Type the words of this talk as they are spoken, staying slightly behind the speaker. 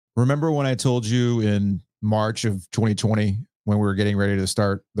Remember when I told you in March of 2020 when we were getting ready to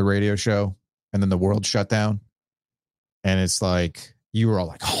start the radio show and then the world shut down? And it's like, you were all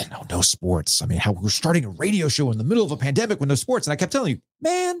like, oh, no sports. I mean, how we're starting a radio show in the middle of a pandemic with no sports. And I kept telling you,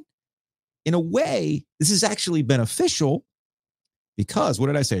 man, in a way, this is actually beneficial because what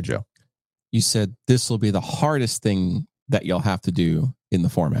did I say, Joe? You said this will be the hardest thing that you'll have to do in the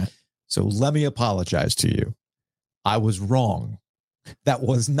format. So let me apologize to you. I was wrong. That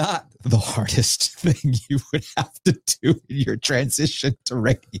was not the hardest thing you would have to do in your transition to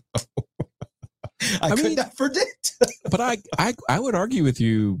radio. I could not predict. But I would argue with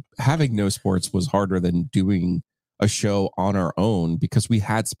you, having no sports was harder than doing a show on our own because we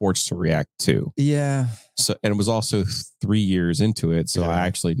had sports to react to. Yeah. So, and it was also 3 years into it, so I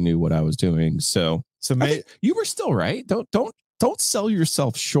actually knew what I was doing. So you were still right. Don't sell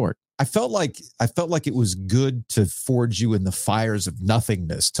yourself short. I felt like it was good to forge you in the fires of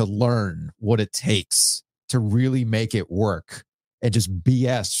nothingness, to learn what it takes to really make it work and just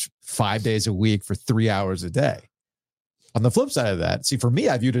BS 5 days a week for 3 hours a day. On the flip side of that, see, for me,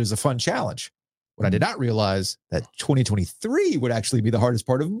 I viewed it as a fun challenge. What I did not realize that 2023 would actually be the hardest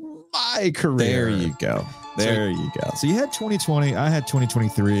part of my career. There you go. So you had 2020, I had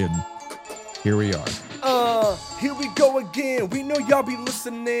 2023, and here we are. Here we go again. We know y'all be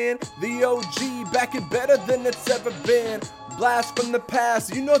listening. The OG back and better than it's ever been. Blast from the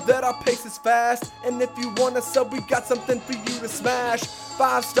past, you know that our pace is fast. And if you want to sub, we got something for you to smash.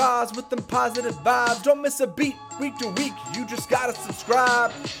 5 stars with them positive vibes. Don't miss a beat week to week, you just gotta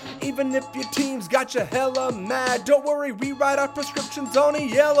subscribe. Even if your team's got you hella mad, don't worry, we write our prescriptions on a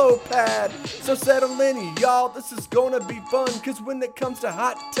yellow pad. So settle in, y'all, this is gonna be fun. Cause when it comes to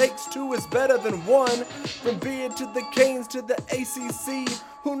hot takes, 2 is better than 1. From beer to the Canes to the ACC,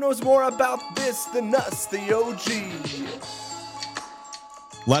 who knows more about this than us, the OG?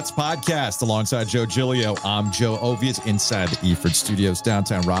 Let's Podcast alongside Joe Giglio. I'm Joe Ovies inside the Eford Studios,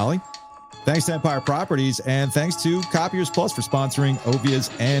 downtown Raleigh. Thanks to Empire Properties and thanks to Copiers Plus for sponsoring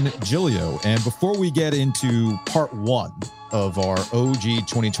Ovies and Giglio. And before we get into part 1 of our OG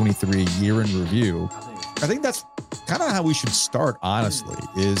 2023 year in review, I think that's kind of how we should start, honestly,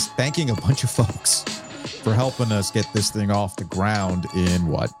 is thanking a bunch of folks for helping us get this thing off the ground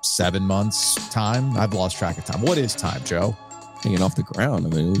in, 7 months time? I've lost track of time. What is time, Joe? Hanging off the ground. I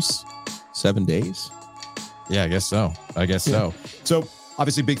mean, it was 7 days. Yeah, I guess so. So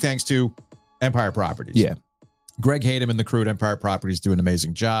obviously big thanks to Empire Properties. Yeah. Greg Hayden and the crew at Empire Properties do an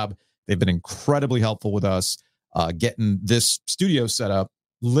amazing job. They've been incredibly helpful with us getting this studio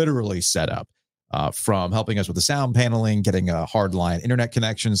literally set up, from helping us with the sound paneling, getting a hardline internet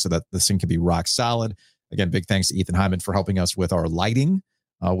connection so that this thing can be rock solid. Again, big thanks to Ethan Hyman for helping us with our lighting,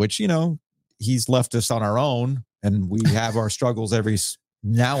 which, he's left us on our own. And we have our struggles every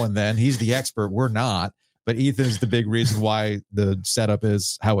now and then. He's the expert. We're not. But Ethan's the big reason why the setup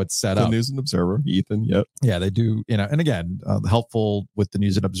is how it's set up. The News and Observer, Ethan. Yep. Yeah, they do. And again, helpful with the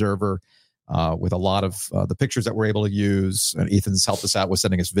News and Observer, with a lot of the pictures that we're able to use. And Ethan's helped us out with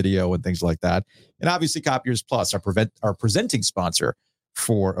sending us video and things like that. And obviously, Copiers Plus, our presenting sponsor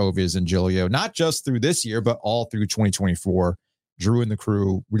for Ovies and Giglio, not just through this year, but all through 2024. Drew and the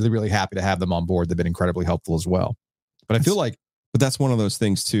crew, really, really happy to have them on board. They've been incredibly helpful as well. But I feel like, that's one of those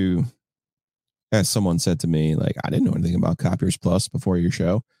things too. As someone said to me, like, I didn't know anything about Copiers Plus before your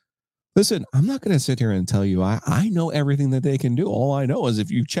show. Listen, I'm not going to sit here and tell you I know everything that they can do. All I know is if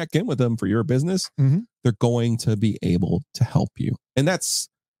you check in with them for your business, they're going to be able to help you. And that's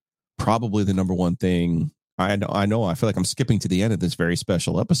probably the number one thing. I know. I feel like I'm skipping to the end of this very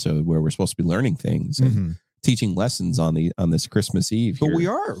special episode where we're supposed to be learning things and teaching lessons on this Christmas Eve here.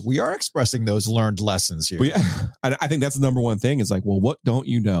 But we are expressing those learned lessons here. Well, yeah, I think that's the number one thing is like, well, what don't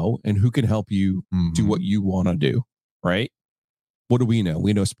you know and who can help you do what you want to do, right? What do we know?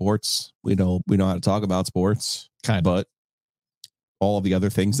 We know sports. We know how to talk about sports, but all of the other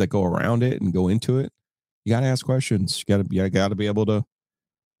things that go around it and go into it, you got to ask questions. You got to be able to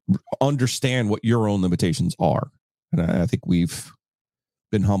understand what your own limitations are. And I think we've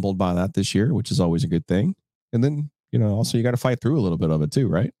been humbled by that this year, which is always a good thing. And then, also you got to fight through a little bit of it too,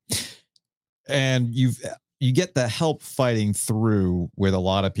 right? And you get the help fighting through with a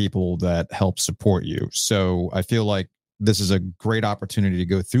lot of people that help support you. So I feel like this is a great opportunity to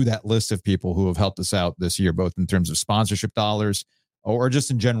go through that list of people who have helped us out this year, both in terms of sponsorship dollars or just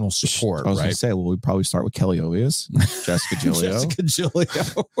in general support. I was going to say, well, we'd probably start with Kelly Ovies, Jessica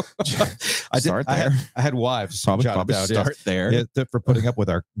Giglio. I had wives. Probably start there. For putting up with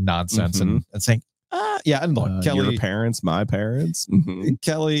our nonsense and saying, and look, Kelly, your parents, my parents.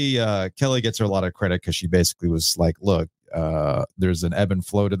 Kelly gets her a lot of credit because she basically was like, look, there's an ebb and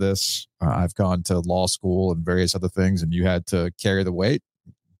flow to this. I've gone to law school and various other things, and you had to carry the weight,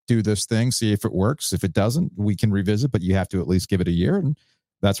 do this thing, see if it works. If it doesn't, we can revisit, but you have to at least give it a year. And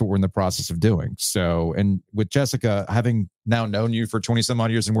that's what we're in the process of doing. So, and with Jessica, having now known you for 20 some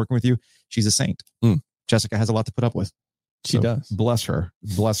odd years and working with you, she's a saint. Jessica has a lot to put up with. She does. Bless her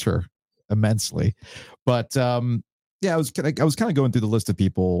immensely. But yeah, I was kind of going through the list of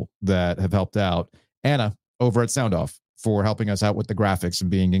people that have helped out. Anna over at Sound Off for helping us out with the graphics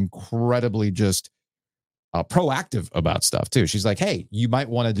and being incredibly just proactive about stuff too. She's like, hey, you might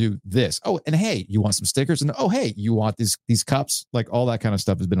want to do this. Oh, and hey, you want some stickers? And oh, hey, you want these cups? Like all that kind of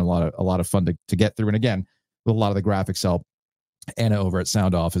stuff has been a lot of fun to get through. And again, with a lot of the graphics help, Anna over at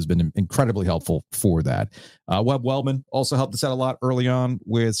Sound Off has been incredibly helpful for that. Webb Wellman also helped us out a lot early on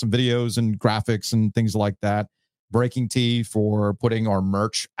with some videos and graphics and things like that. Breaking Tea for putting our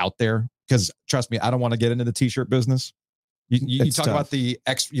merch out there. Because trust me, I don't want to get into the t-shirt business. You talk about the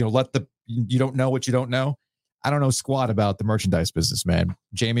you don't know what you don't know. I don't know squat about the merchandise business, man.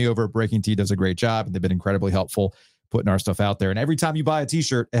 Jamie over at Breaking Tea does a great job, and they've been incredibly helpful putting our stuff out there. And every time you buy a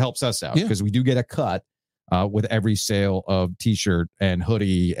t-shirt, it helps us out because we do get a cut with every sale of t-shirt and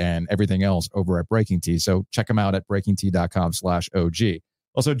hoodie and everything else over at Breaking Tea. So check them out at breakingtea.com/OG.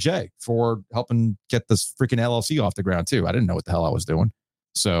 Also, Jay for helping get this freaking LLC off the ground too. I didn't know what the hell I was doing.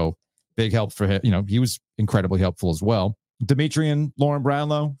 So big help for him. He was incredibly helpful as well. Dimitri and Lauren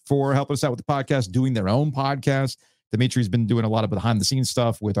Brownlow for helping us out with the podcast, doing their own podcast. Dimitri's been doing a lot of behind the scenes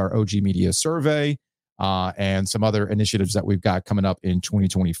stuff with our OG Media Survey and some other initiatives that we've got coming up in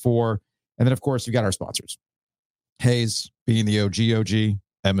 2024. And then, of course, you got our sponsors. Hayes being the OG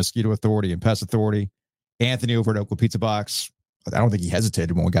at Mosquito Authority and Pest Authority. Anthony over at Oakland Pizza Box. I don't think he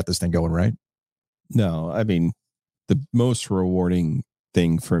hesitated when we got this thing going, right? No, I mean, the most rewarding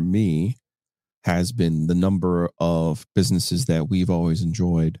thing for me has been the number of businesses that we've always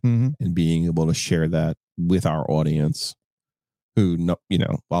enjoyed and being able to share that with our audience who,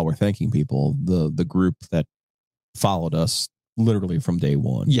 while we're thanking people, the group that followed us literally from day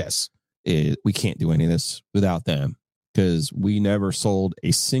one. Yes. We can't do any of this without them because we never sold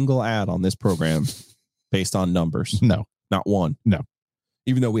a single ad on this program based on numbers. No. Not one. No.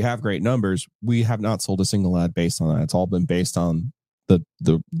 Even though we have great numbers, we have not sold a single ad based on that. It's all been based on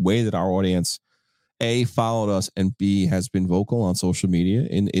the way that our audience A, followed us, and B, has been vocal on social media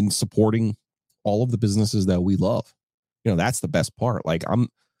in supporting all of the businesses that we love. That's the best part. Like I'm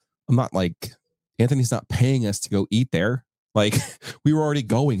not like Anthony's not paying us to go eat there. Like we were already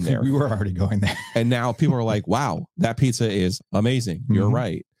going there. And now people are like, wow, that pizza is amazing. You're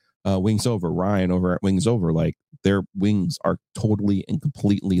right. Wings Over, Ryan over at Wings Over, like their wings are totally and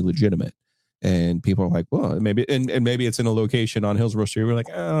completely legitimate. And people are like, well, maybe, and maybe it's in a location on Hillsborough Street. We're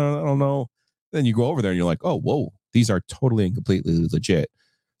like, I don't know. Then you go over there and you're like, oh, whoa, these are totally and completely legit.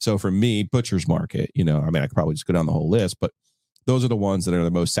 So for me, Butcher's Market, I could probably just go down the whole list, but those are the ones that are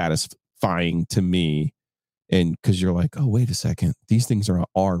the most satisfying to me. And because you're like, oh, wait a second, these things are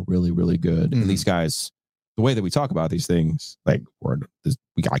really, really good. And these guys, the way that we talk about these things, like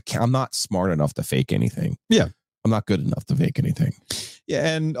I'm not smart enough to fake anything. Yeah. I'm not good enough to fake anything.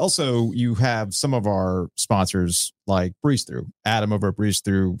 Yeah, and also you have some of our sponsors like Breeze Through, Adam over at Breeze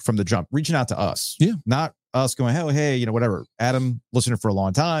Through from the jump, reaching out to us. Yeah. Not us going, hey, whatever. Adam, listening for a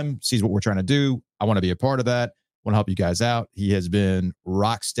long time, sees what we're trying to do. I want to be a part of that. Want to help you guys out. He has been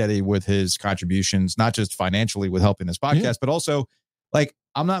rock steady with his contributions, not just financially with helping this podcast, but also, like,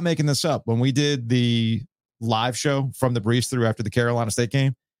 I'm not making this up. When we did the live show from the Breeze Through after the Carolina State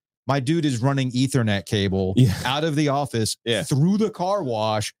game, my dude is running Ethernet cable out of the office, through the car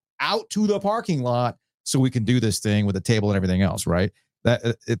wash, out to the parking lot, so we can do this thing with a table and everything else, right?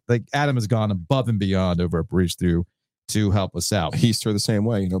 Like Adam has gone above and beyond over at Breeze Through to help us out. He's the same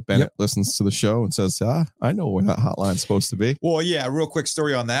way. Bennett listens to the show and says, I know where that hotline's supposed to be. Well, yeah, real quick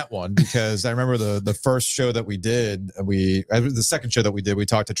story on that one, because I remember the first show that we did, the second show that we did, we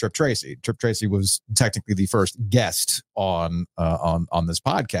talked to Trip Tracy. Trip Tracy was technically the first guest on this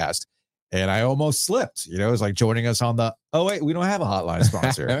podcast. And I almost slipped, it was like joining us on the, oh, wait, we don't have a hotline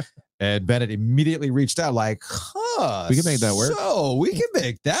sponsor. And Bennett immediately reached out like, we can make that work. So we can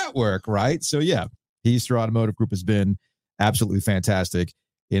make that work, right? So yeah, Easter Automotive Group has been absolutely fantastic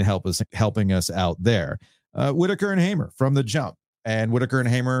in helping us out there. Whitaker and Hamer from the jump. And Whitaker and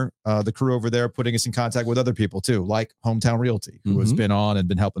Hamer, the crew over there, putting us in contact with other people too, like Hometown Realty, who has been on and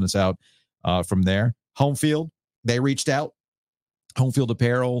been helping us out from there. Homefield, they reached out. Homefield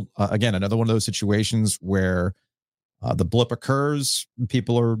Apparel, again, another one of those situations where the blip occurs,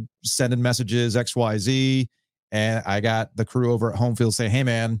 people are sending messages, XYZ, and I got the crew over at Homefield saying, hey,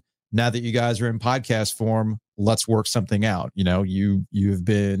 man, now that you guys are in podcast form, let's work something out. You know, you've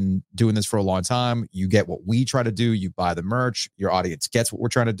been doing this for a long time. You get what we try to do. You buy the merch. Your audience gets what we're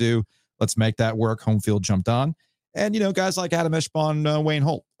trying to do. Let's make that work. Home field jumped on. And, you know, guys like Adam Eshbaum, Wayne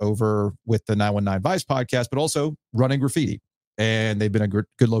Holt over with the 919 Vice podcast, but also running graffiti. And they've been a good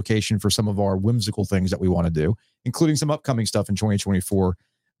location for some of our whimsical things that we want to do, including some upcoming stuff in 2024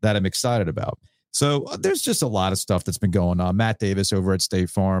 that I'm excited about. So there's just a lot of stuff that's been going on. Matt Davis over at State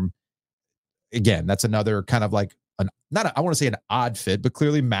Farm. Again, that's another kind of like I want to say an odd fit, but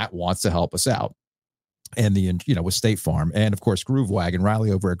clearly Matt wants to help us out. And with State Farm, and of course Groove Wagon,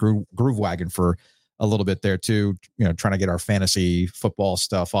 Riley over at Groove Wagon for a little bit there too, trying to get our fantasy football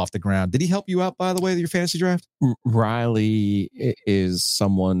stuff off the ground. Did he help you out, by the way, with your fantasy draft? Riley is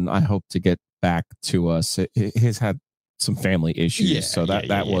someone I hope to get back to us. He's had some family issues, so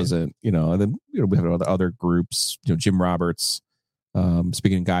that wasn't, and then we have other groups, Jim Roberts.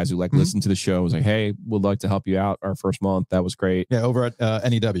 Speaking of guys who listen to the show, was like, hey, would like to help you out our first month. That was great. Yeah, over at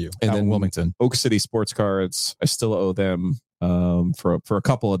NEW and then in Wilmington. Oak City Sports Cards, I still owe them for a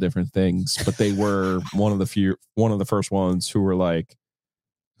couple of different things, but they were one of the first ones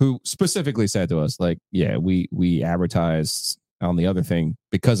who specifically said to us, like, yeah, we advertised on the other thing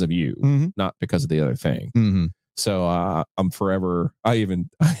because of you, not because of the other thing. So I'm forever. I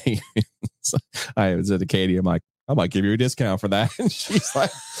said to Katie, I'm like, I might give you a discount for that. And she's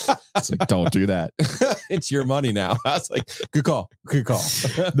like, don't do that. It's your money now. I was like, good call.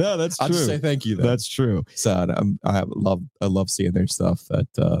 No, that's true. I'll just say thank you, though. That's true. So I love seeing their stuff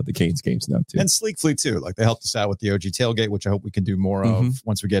at the Canes games now, too. And Sleek Fleet, too. Like, they helped us out with the OG tailgate, which I hope we can do more of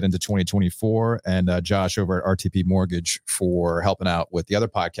once we get into 2024. And Josh over at RTP Mortgage for helping out with the other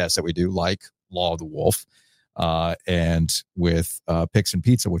podcasts that we do, like Law of the Wolf. And with Picks and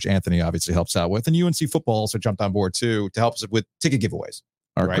Pizza, which Anthony obviously helps out with, and UNC football also jumped on board too to help us with ticket giveaways.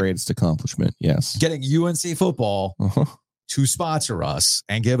 Our greatest accomplishment, yes, getting UNC football to sponsor us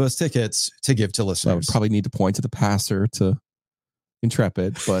and give us tickets to give to listeners. I would probably need to point to the passer to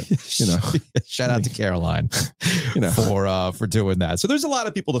Intrepid, but shout out to Caroline, for doing that. So there's a lot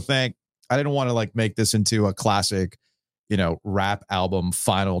of people to thank. I didn't want to make this into a classic rap album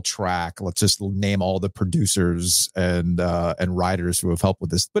final track. Let's just name all the producers and writers who have helped with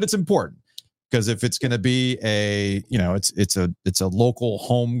this. But it's important because if it's going to be it's a local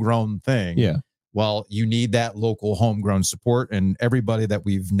homegrown thing. Yeah. Well, you need that local homegrown support, and everybody that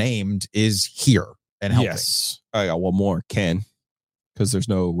we've named is here and helping. Yes. I got one more, Ken, because there's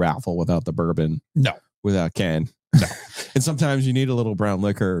no raffle without the bourbon. No. Without Ken. No. And sometimes you need a little brown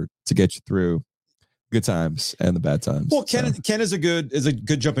liquor to get you through good times and the bad times. Well, Ken is a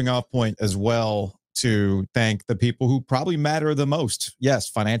good jumping off point as well to thank the people who probably matter the most. Yes,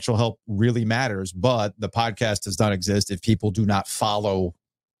 financial help really matters, but the podcast does not exist if people do not follow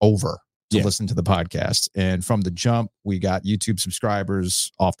over to listen to the podcast. And from the jump, we got YouTube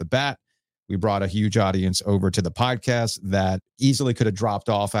subscribers off the bat. We brought a huge audience over to the podcast that easily could have dropped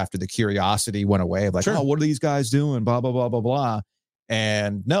off after the curiosity went away. Like, oh, what are these guys doing? Blah, blah, blah, blah, blah.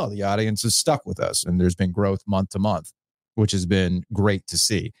 And no, the audience is stuck with us, and there's been growth month to month, which has been great to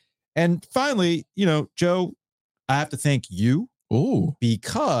see. And finally, Joe, I have to thank you. Ooh,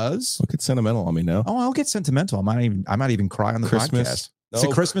 because look, it's sentimental on me now. Oh, I'll get sentimental. I might even cry on the podcast. It's a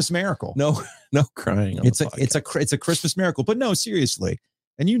Christmas miracle. No crying. It's a Christmas miracle. But no, seriously,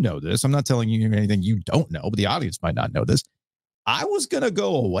 and you know this. I'm not telling you anything you don't know, but the audience might not know this. I was gonna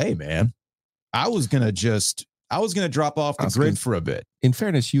go away, man. I was gonna drop off the grid for a bit. In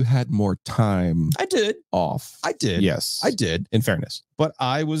fairness, you had more time. I did. Off. I did. Yes. I did. In fairness. But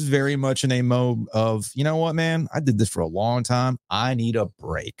I was very much in a mode of, you know what, man? I did this for a long time. I need a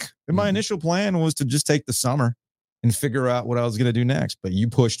break. And my initial plan was to just take the summer and figure out what I was going to do next. But you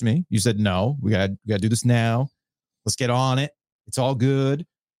pushed me. You said, no, we got to do this now. Let's get on it. It's all good.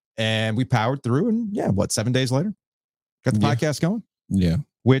 And we powered through. And 7 days later, got the podcast going. Yeah.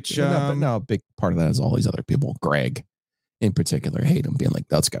 Which but now a big part of that is all these other people. Greg, in particular, hate him being like,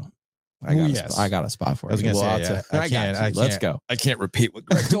 "Let's go." I got a spot for it. I was going to say, let's go. I can't repeat what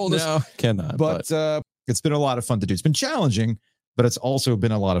Greg told us. No, cannot. But it's been a lot of fun to do. It's been challenging, but it's also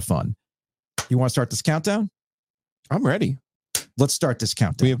been a lot of fun. You want to start this countdown? I'm ready. Let's start this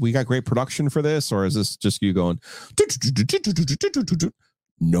countdown. We got great production for this, or is this just you going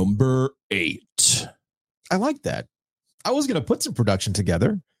number 8? I like that. I was going to put some production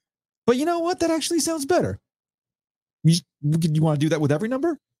together, but you know what? That actually sounds better. You want to do that with every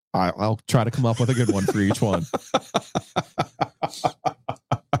number? I'll try to come up with a good one for each one.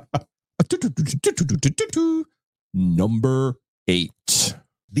 Number 8.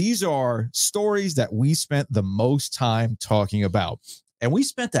 These are stories that we spent the most time talking about. And we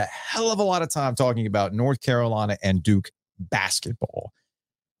spent a hell of a lot of time talking about North Carolina and Duke basketball.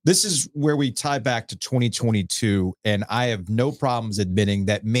 This is where we tie back to 2022, and I have no problems admitting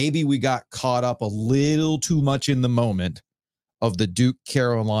that maybe we got caught up a little too much in the moment of the Duke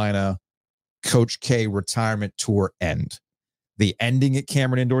Carolina Coach K retirement tour end. The ending at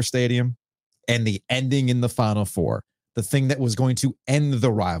Cameron Indoor Stadium and the ending in the Final Four, the thing that was going to end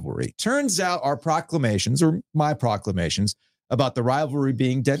the rivalry. Turns out our proclamations, or my proclamations, about the rivalry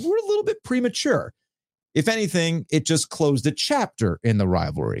being dead were a little bit premature. If anything, it just closed a chapter in the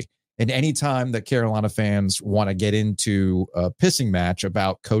rivalry. And anytime that Carolina fans want to get into a pissing match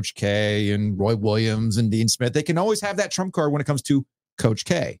about Coach K and Roy Williams and Dean Smith, they can always have that trump card when it comes to Coach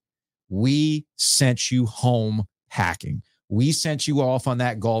K. We sent you home packing. We sent you off on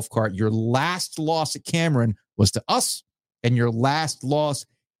that golf cart. Your last loss at Cameron was to us, and your last loss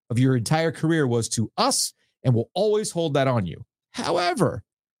of your entire career was to us, and we'll always hold that on you. However,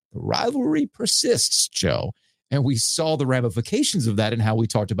 the rivalry persists, Joe, and we saw the ramifications of that in how we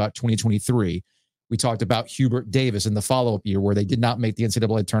talked about 2023. We talked about Hubert Davis in the follow-up year where they did not make the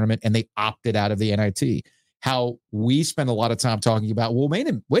NCAA tournament and they opted out of the NIT. How we spent a lot of time talking about, well, wait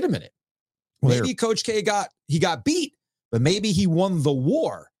a minute. Maybe Coach K got beat, but maybe he won the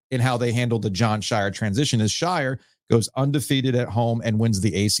war in how they handled the John Shire transition as Shire goes undefeated at home and wins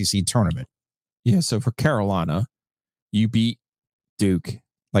the ACC tournament. Yeah, so for Carolina, you beat Duke.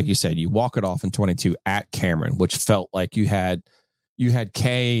 Like you said, you walk it off in 22 at Cameron, which felt like you had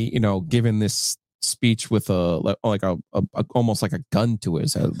K, giving this speech with almost like a gun to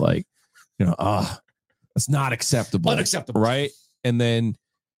his head, like, that's not acceptable. Unacceptable. Right? And then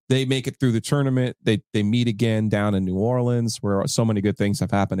they make it through the tournament. They meet again down in New Orleans, where so many good things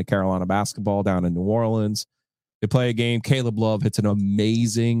have happened to Carolina basketball down in New Orleans. They play a game. Caleb Love hits an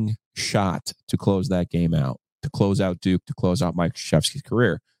amazing shot to close that game out, to close out Duke, to close out Mike Krzyzewski's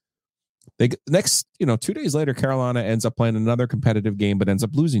career. The next, 2 days later, Carolina ends up playing another competitive game, but ends up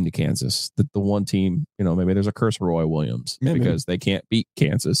losing to Kansas. The one team, maybe there's a curse for Roy Williams because they can't beat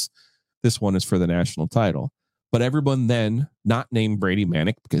Kansas. This one is for the national title. But everyone then, not named Brady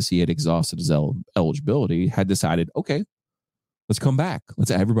Manick because he had exhausted his eligibility, had decided, okay, let's come back.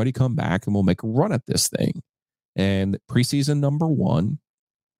 Let's everybody come back and we'll make a run at this thing. And preseason number 1,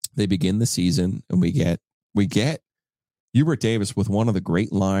 they begin the season and we get Hubert Davis with one of the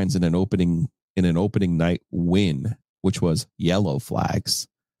great lines in an opening night win, which was yellow flags,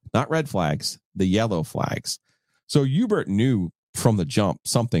 not red flags, the yellow flags. So Hubert knew from the jump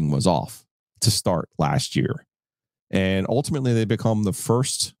something was off to start last year. And ultimately they become the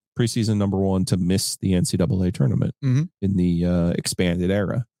first preseason number 1 to miss the NCAA tournament in the expanded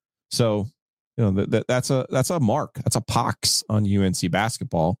era. So, that's a mark. That's a pox on UNC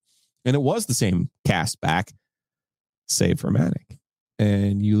basketball. And it was the same cast back, save for Manick.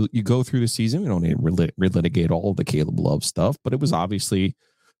 And you go through the season. We don't need to relitigate all of the Caleb Love stuff, but it was obviously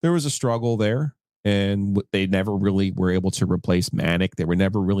there was a struggle there. And they never really were able to replace Manick. They were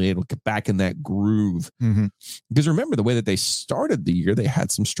never really able to get back in that groove. Because remember, the way that they started the year, they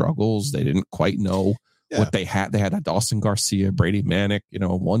had some struggles. They didn't quite know what they had. They had a Dawson Garcia, Brady Manick,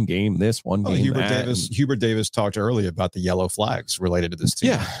 one game this, one game that. Hubert Davis talked early about the yellow flags related to this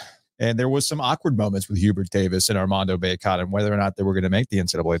team. Yeah. And there was some awkward moments with Hubert Davis and Armando Bacot and whether or not they were going to make the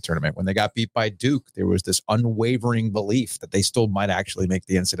NCAA tournament. When they got beat by Duke, there was this unwavering belief that they still might actually make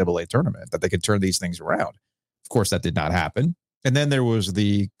the NCAA tournament, that they could turn these things around. Of course, that did not happen. And then there was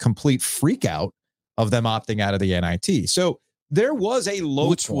the complete freak out of them opting out of the NIT. So there was a low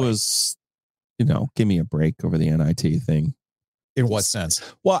Which point. Was, give me a break over the NIT thing. In what sense?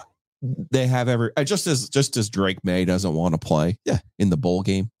 Well, they have just as Drake May doesn't want to play in the bowl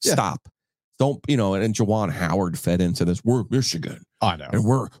game. Stop. Don't, and Juwan Howard fed into this. We're Michigan. I know. And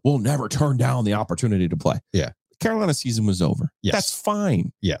we'll never turn down the opportunity to play. Yeah. Carolina season was over. Yes. That's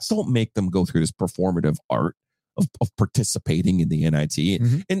fine. Yes. Don't make them go through this performative art of participating in the NIT.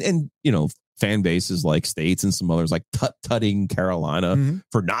 And fan bases like States and some others like tutting Carolina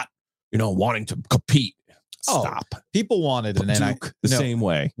for not, wanting to compete. Stop. People wanted an NIT the same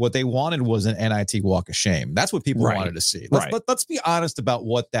way. What they wanted was an NIT walk of shame. That's what people wanted to see. Let's be honest about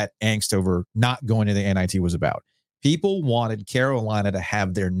what that angst over not going to the NIT was about. People wanted Carolina to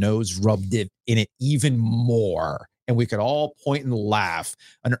have their nose rubbed in it even more. And we could all point and laugh.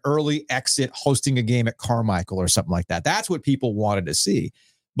 An early exit hosting a game at Carmichael or something like that. That's what people wanted to see.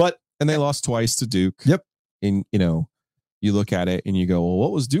 And they lost twice to Duke. Yep. And, you look at it and you go, well,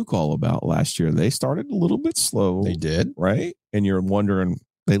 what was Duke all about last year? They started a little bit slow. They did. Right. And you're wondering,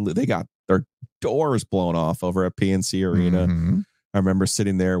 they got their doors blown off over at PNC Arena. I remember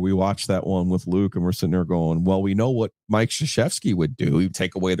sitting there. We watched that one with Luke, and we're sitting there going, well, we know what Mike Krzyzewski would do. He'd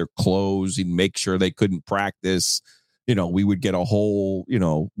take away their clothes. He'd make sure they couldn't practice. We would get a whole,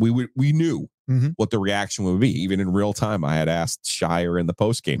 we knew what the reaction would be. Even in real time, I had asked Shire in the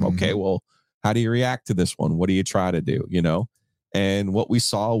post game, okay, well, how do you react to this one? What do you try to do? And what we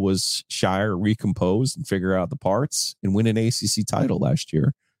saw was Shire recompose and figure out the parts and win an ACC title last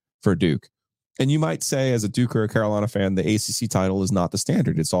year for Duke. And you might say, as a Duke or a Carolina fan, the ACC title is not the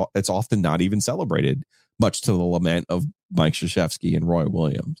standard. It's often not even celebrated, much to the lament of Mike Krzyzewski and Roy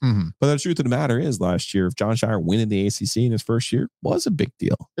Williams. But the truth of the matter is, last year, if Jon Scheyer winning the ACC in his first year was a big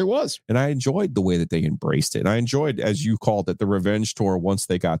deal. It was. And I enjoyed the way that they embraced it. And I enjoyed, as you called it, the revenge tour once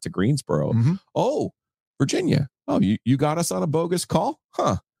they got to Greensboro. Oh, Virginia. Oh, you got us on a bogus call?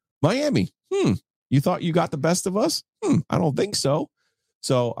 Huh. Miami. You thought you got the best of us? I don't think so.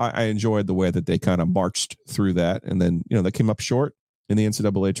 So I enjoyed the way that they kind of marched through that. And then, they came up short in the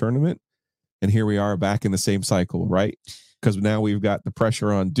NCAA tournament. And here we are back in the same cycle, right? Because now we've got the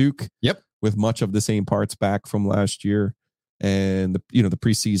pressure on Duke. Yep. With much of the same parts back from last year. And, the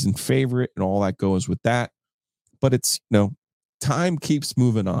preseason favorite and all that goes with that. But it's, time keeps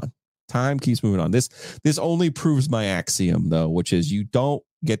moving on. Time keeps moving on. This only proves my axiom, though, which is you don't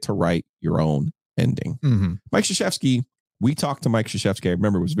get to write your own ending. Mike Krzyzewski, we talked to Mike Krzyzewski. I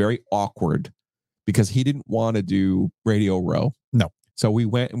remember it was very awkward because he didn't want to do Radio Row. No. So we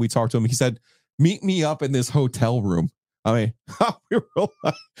went and we talked to him. He said, meet me up in this hotel room. I mean, we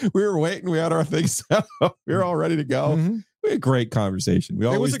were waiting. We had our things set up. We were all ready to go. We had a great conversation. We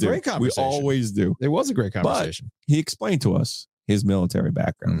always do. Great conversation. We always do. It was a great conversation. But he explained to us his military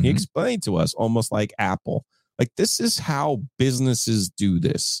background. He explained to us almost like Apple. Like, this is how businesses do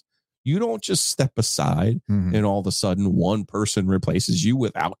this. You don't just step aside and all of a sudden one person replaces you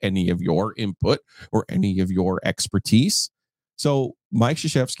without any of your input or any of your expertise. So Mike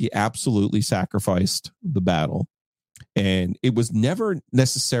Krzyzewski absolutely sacrificed the battle. And it was never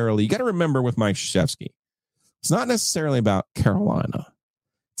necessarily, you got to remember with Mike Krzyzewski, it's not necessarily about Carolina.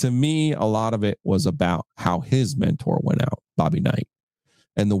 To me, a lot of it was about how his mentor went out, Bobby Knight,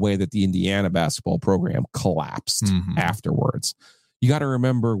 and the way that the Indiana basketball program collapsed afterwards. You got to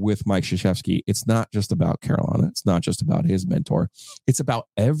remember with Mike Krzyzewski, it's not just about Carolina. It's not just about his mentor. It's about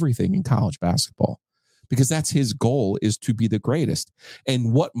everything in college basketball, because that's his goal, is to be the greatest.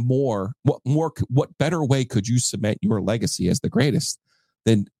 And what better way could you cement your legacy as the greatest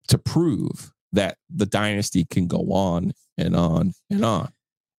than to prove that the dynasty can go on and on and on?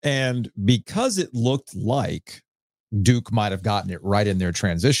 And because it looked like Duke might have gotten it right in their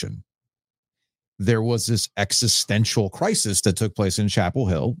transition, there was this existential crisis that took place in Chapel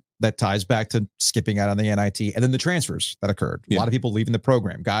Hill that ties back to skipping out on the NIT and then the transfers that occurred. A lot of people leaving the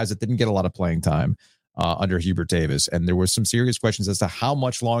program, guys that didn't get a lot of playing time under Hubert Davis. And there were some serious questions as to how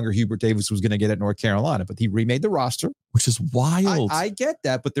much longer Hubert Davis was going to get at North Carolina, but he remade the roster. Which is wild. I get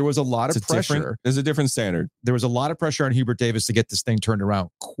that, but there was a lot of pressure. There's a different standard. There was a lot of pressure on Hubert Davis to get this thing turned around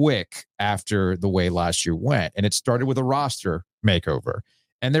quick after the way last year went. And it started with a roster makeover.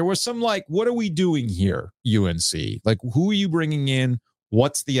 And there was some what are we doing here, UNC? Like, who are you bringing in?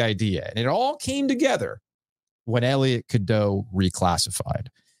 What's the idea? And it all came together when Elliot Cadeau reclassified.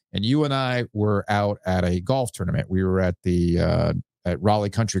 And you and I were out at a golf tournament. We were at the at Raleigh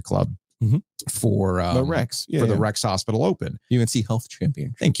Country Club for the Rex, the Rex Hospital Open. UNC Health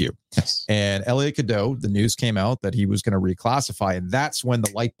Champion. Thank you. Yes. And Elliot Cadeau, the news came out that he was going to reclassify. And that's when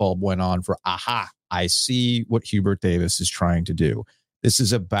the light bulb went on for, I see what Hubert Davis is trying to do. This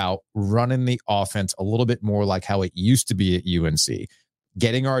is about running the offense a little bit more like how it used to be at UNC.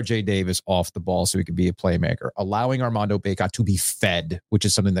 Getting RJ Davis off the ball so he could be a playmaker. Allowing Armando Bacot to be fed, which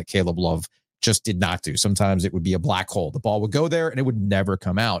is something that Caleb Love just did not do. Sometimes it would be a black hole. The ball would go there and it would never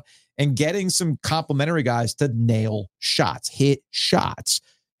come out. And getting some complementary guys to nail shots, hit shots.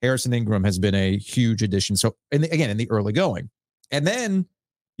 Harrison Ingram has been a huge addition. So, in the early going. And then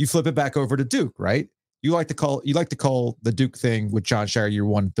you flip it back over to Duke, right? You like to call the Duke thing with Jon Scheyer year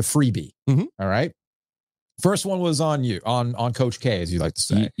one the freebie. All right. First one was on you, on Coach K, as you like to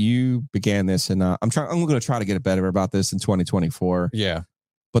say. You began this, and I'm going to try to get better about this in 2024. Yeah.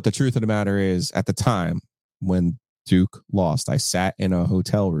 But the truth of the matter is, at the time when Duke lost, I sat in a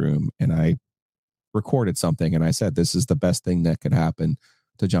hotel room and I recorded something, and I said, "This is the best thing that could happen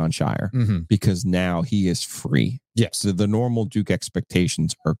to Jon Scheyer because now he is free." Yes. So the normal Duke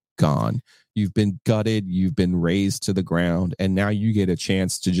expectations are gone. You've been gutted, you've been razed to the ground, and now you get a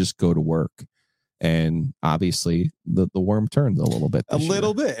chance to just go to work. And obviously, the worm turned a little bit.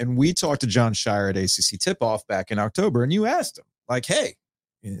 Bit. And we talked to Jon Scheyer at ACC Tip-Off back in October, and you asked him, like, hey,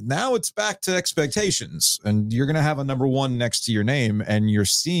 Now it's back to expectations, and you're going to have a number one next to your name, and you're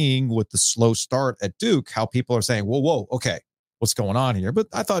seeing with the slow start at Duke how people are saying, whoa, okay, what's going on here? But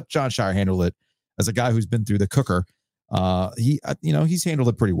I thought Jon Scheyer handled it as a guy who's been through the cooker. He's handled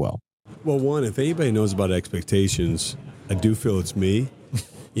it pretty well. Well, one, if anybody knows about expectations, I do feel it's me.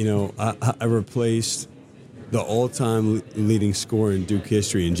 I replaced the all-time leading scorer in Duke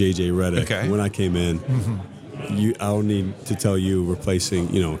history in J.J. Redick when I came in. Mm-hmm. I don't need to tell you replacing,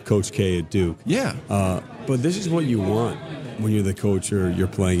 Coach K at Duke. Yeah. But this is what you want when you're the coach or you're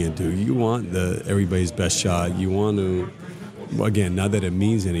playing at Duke. You want everybody's best shot. You want to, again, not that it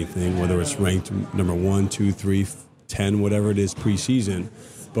means anything, whether it's ranked number 1, 2, 3, 10, whatever it is preseason,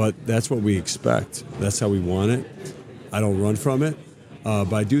 but that's what we expect. That's how we want it. I don't run from it.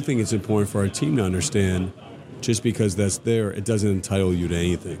 But I do think it's important for our team to understand just because that's there, it doesn't entitle you to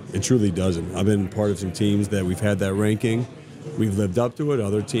anything. It truly doesn't. I've been part of some teams that we've had that ranking. We've lived up to it.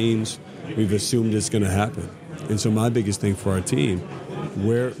 Other teams, we've assumed it's going to happen. And so my biggest thing for our team,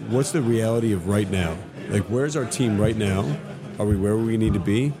 what's the reality of right now? Like, where's our team right now? Are we where we need to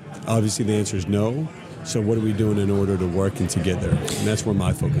be? Obviously, the answer is no. So what are we doing in order to work and to get there? And that's where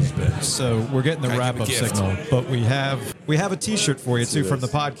my focus has been. So we're getting the wrap-up signal, but we have a T-shirt for you, too, from the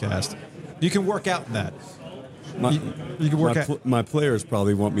podcast. You can work out in that. You can work out. My players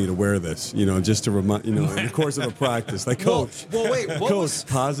probably want me to wear this, just to remind, in the course of a practice. Like, Coach, Coach,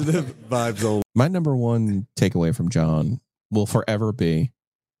 positive vibes only. My number one takeaway from John will forever be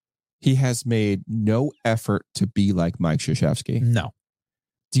he has made no effort to be like Mike Krzyzewski. No.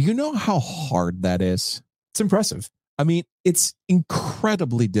 Do you know how hard that is? It's impressive. I mean, it's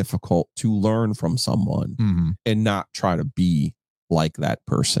incredibly difficult to learn from someone and not try to be like that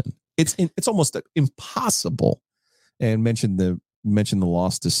person. It's almost impossible. And mention the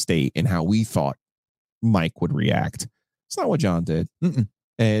loss to State and how we thought Mike would react. It's not what John did. Mm-mm.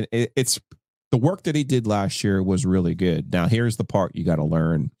 And it's the work that he did last year was really good. Now, here's the part you got to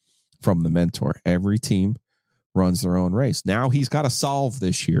learn from the mentor. Every team runs their own race. Now he's got to solve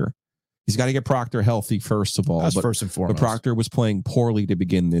this year. He's got to get Proctor healthy, first of all. That's first and foremost. But Proctor was playing poorly to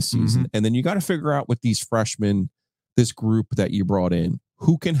begin this season. And then you got to figure out with these freshmen, this group that you brought in,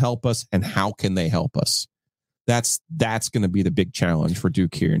 who can help us and how can they help us? That's going to be the big challenge for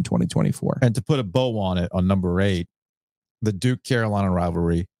Duke here in 2024. And to put a bow on it, on number 8, the Duke-Carolina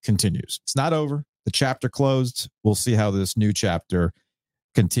rivalry continues. It's not over. The chapter closed. We'll see how this new chapter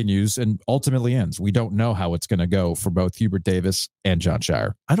continues and ultimately ends. We don't know how it's going to go for both Hubert Davis and Jon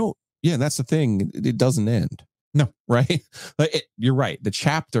Scheyer. Yeah, that's the thing. It doesn't end. No, right? You're right. The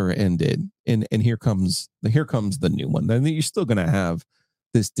chapter ended, and here comes the new one. Then you're still going to have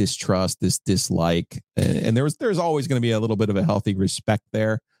this distrust, this dislike, and there's always going to be a little bit of a healthy respect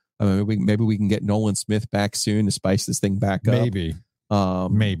there. I mean, maybe we can get Nolan Smith back soon to spice this thing back up. Maybe.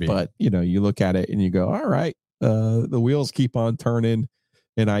 But you look at it and you go, all right, the wheels keep on turning,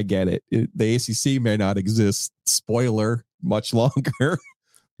 and I get it. The ACC may not exist, spoiler, much longer.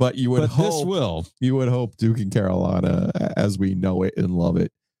 But you would hope Duke and Carolina, as we know it and love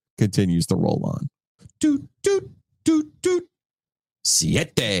it, continues to roll on. Doot, doot, doot, doot.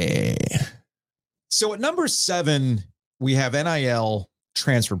 Siete. So at number 7, we have NIL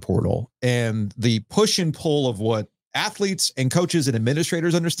transfer portal and the push and pull of what athletes and coaches and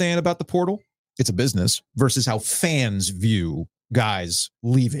administrators understand about the portal. It's a business versus how fans view guys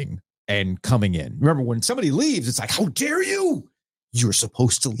leaving and coming in. Remember, when somebody leaves, it's like, how dare you? You're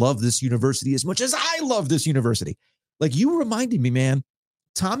supposed to love this university as much as I love this university. Like, you reminded me, man,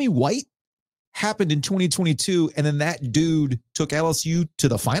 Tommy White happened in 2022, and then that dude took LSU to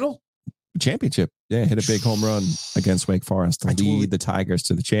the final championship. Yeah, hit a big home run against Wake Forest to lead the Tigers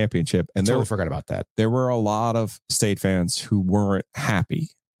to the championship. And I totally forgot about that. There were a lot of State fans who weren't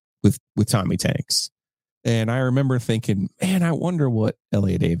happy with Tommy Tanks. And I remember thinking, man, I wonder what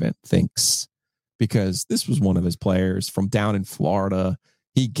Elliott Avent thinks. Because this was one of his players from down in Florida.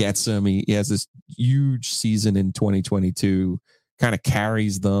 He gets them. He has this huge season in 2022, kind of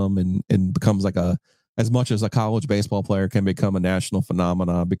carries them and becomes like as much as a college baseball player can become a national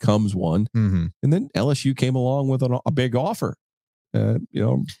phenomenon, becomes one. Mm-hmm. And then LSU came along with a big offer,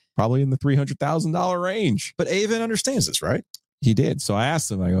 probably in the $300,000 range. But Avent understands this, right? He did. So I asked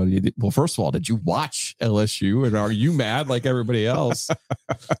him, I go, well, first of all, did you watch LSU? And are you mad like everybody else?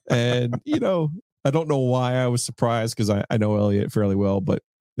 And, I don't know why I was surprised because I know Elliott fairly well, but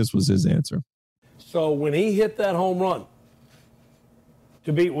this was his answer. So when he hit that home run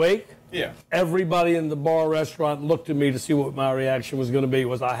to beat Wake, everybody in the bar restaurant looked at me to see what my reaction was going to be.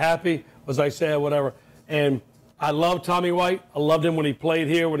 Was I happy? Was I sad? Whatever. And I love Tommy White. I loved him when he played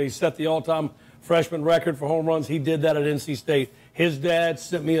here, when he set the all-time freshman record for home runs. He did that at NC State. His dad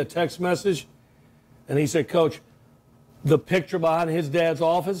sent me a text message, and he said, Coach, the picture behind his dad's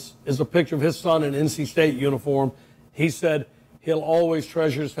office is a picture of his son in NC State uniform. He said he'll always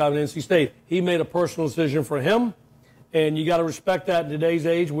treasure his time in NC State. He made a personal decision for him, and you got to respect that in today's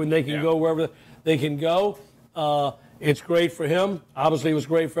age when they can go wherever they can go. It's great for him. Obviously, it was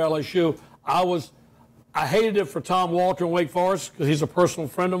great for LSU. I hated it for Tom Walter in Wake Forest because he's a personal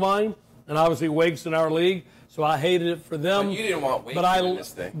friend of mine, and obviously Wake's in our league. So I hated it for them. But you didn't want Wake in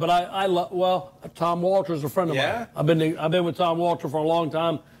this thing. But well, Tom Walter's a friend of mine. I've been with Tom Walter for a long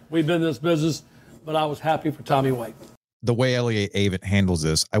time. We've been in this business, but I was happy for Tommy Wake. The way Elliott Avent handles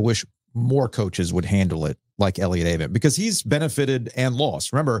this, I wish more coaches would handle it like Elliott Avent, because he's benefited and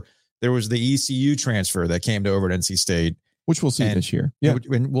lost. Remember, there was the ECU transfer that came over at NC State, which we'll see this year. Yeah,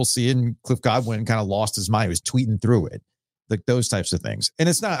 and we'll see. And Cliff Godwin kind of lost his mind. He was tweeting through it. Like those types of things. And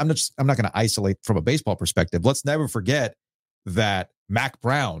it's not, I'm not going to isolate from a baseball perspective. Let's never forget that Mac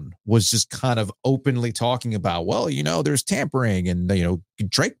Brown was just kind of openly talking about, well, there's tampering and,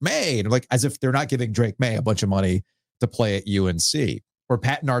 Drake May, and like as if they're not giving Drake May a bunch of money to play at UNC. Or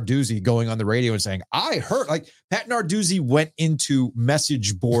Pat Narduzzi going on the radio and saying, I heard, like Pat Narduzzi went into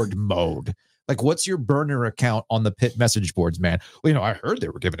message board mode. Like, what's your burner account on the Pitt message boards, man? Well, I heard they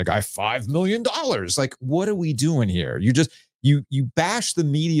were giving a guy $5 million. Like, what are we doing here? You bash the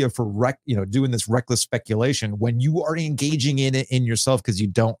media for doing this reckless speculation when you are engaging in it in yourself because you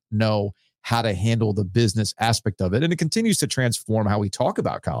don't know how to handle the business aspect of it. And it continues to transform how we talk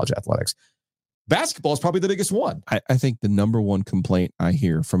about college athletics. Basketball is probably the biggest one. I think the number one complaint I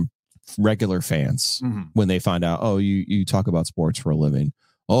hear from regular fans when they find out, oh, you talk about sports for a living.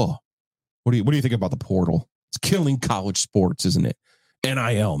 Oh, what do you think about the portal? It's killing college sports, isn't it?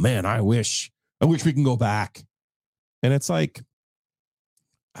 NIL, man, I wish we can go back. And it's like,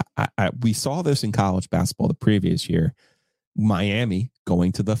 we saw this in college basketball the previous year. Miami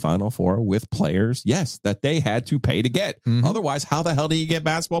going to the Final Four with players, yes, that they had to pay to get. Otherwise, how the hell do you get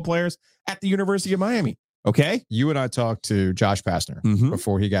basketball players at the University of Miami? Okay. You and I talked to Josh Pastner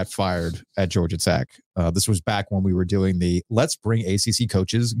before he got fired at Georgia Tech. This was back when we were doing the Let's Bring ACC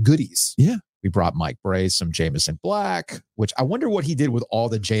Coaches goodies. Yeah. We brought Mike Bray some Jameson Black, which I wonder what he did with all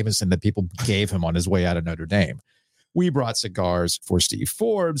the Jameson that people gave him on his way out of Notre Dame. We brought cigars for Steve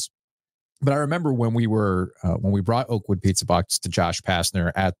Forbes. But I remember when we brought Oakwood Pizza Box to Josh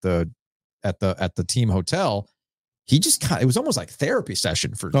Pastner at the team hotel, he just it was almost like therapy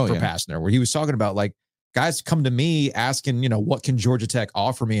session for Pastner, where he was talking about like, guys come to me asking, what can Georgia Tech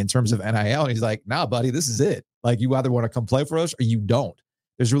offer me in terms of NIL? And he's like, nah, buddy, this is it. Like, you either want to come play for us or you don't.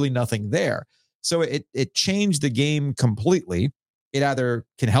 There's really nothing there. So it changed the game completely. It either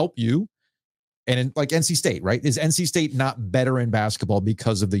can help you, and like NC State, right? Is NC State not better in basketball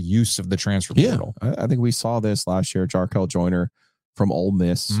because of the use of the transfer portal? I think we saw this last year. Jarkel Joyner from Ole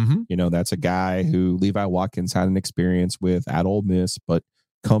Miss. That's a guy who Levi Watkins had an experience with at Ole Miss, but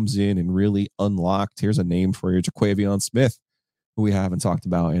comes in and really unlocked. Here's a name for you, Jaquavion Smith, who we haven't talked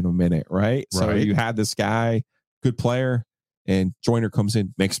about in a minute, right? So you had this guy, good player, and Joyner comes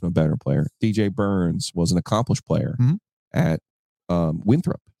in, makes him a better player. DJ Burns was an accomplished player at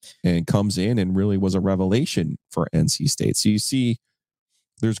Winthrop and comes in and really was a revelation for NC State. So you see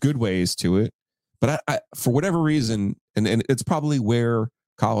there's good ways to it, but I for whatever reason, and it's probably where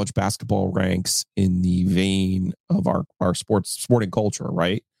college basketball ranks in the vein of our sporting culture,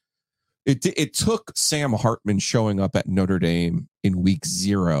 right? It took Sam Hartman showing up at Notre Dame in week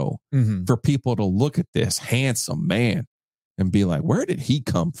 0 for people to look at this handsome man and be like, where did he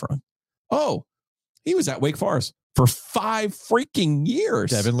come from? Oh, he was at Wake Forest for 5 freaking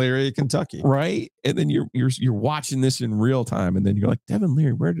years. Devin Leary, Kentucky. Right? And then you're watching this in real time, and then you're like, Devin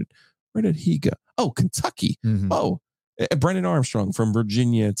Leary, where did he go? Oh, Kentucky. Oh, Brendan Armstrong from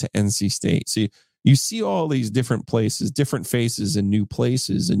Virginia to NC State. See, you see all these different places, different faces in new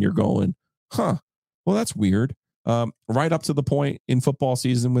places, and you're going, well, that's weird. Right up to the point in football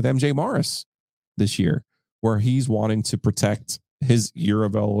season with MJ Morris this year, where he's wanting to protect his year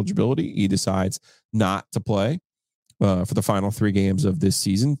of eligibility. He decides not to play for the final 3 games of this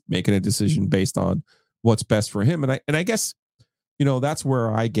season, making a decision based on what's best for him. And I guess, that's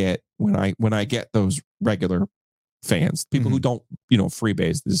where I get when I get those regular fans, people who don't,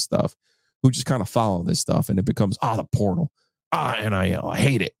 freebase this stuff, who just kind of follow this stuff, and it becomes, the portal, NIL, I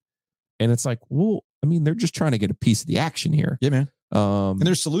hate it. And it's like, well, I mean, they're just trying to get a piece of the action here. Yeah, man. And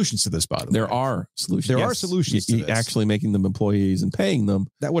there's solutions to this, by the way. There are solutions. There are solutions to this. Actually making them employees and paying them.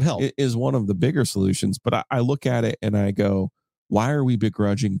 That would help. Is one of the bigger solutions. But I look at it and I go, why are we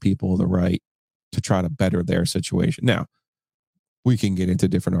begrudging people the right to try to better their situation? Now, we can get into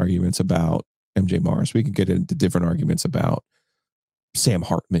different arguments about MJ Morris. We can get into different arguments about Sam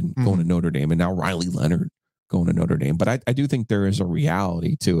Hartman going to Notre Dame and now Riley Leonard going to Notre Dame. But I do think there is a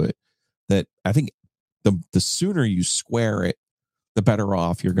reality to it that I think the sooner you square it, the better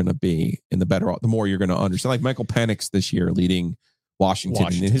off you're going to be, and the more you're going to understand. Like Michael Penix this year leading Washington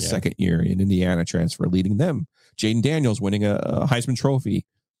in his second year, in Indiana transfer, leading them. Jaden Daniels winning a Heisman Trophy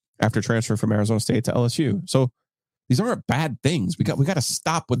after transfer from Arizona State to LSU. So these aren't bad things. We got to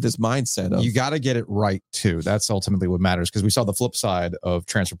stop with this mindset of, you got to get it right too. That's ultimately what matters, because we saw the flip side of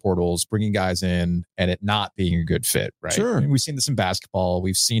transfer portals, bringing guys in and it not being a good fit, right? Sure. I mean, we've seen this in basketball.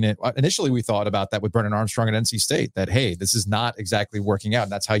 We've seen it. Initially, we thought about that with Brennan Armstrong at NC State, that, hey, this is not exactly working out.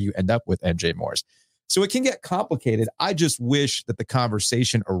 And that's how you end up with NJ Morris. So it can get complicated. I just wish that the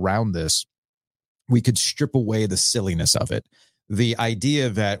conversation around this, we could strip away the silliness of it. The idea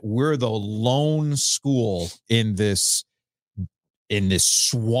that we're the lone school in this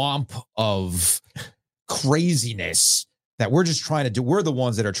swamp of craziness that we're just trying to do. We're the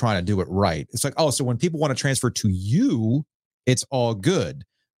ones that are trying to do it right. It's like, oh, so when people want to transfer to you, it's all good.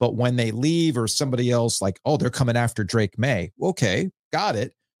 But when they leave or somebody else, like, oh, they're coming after Drake May. Okay, got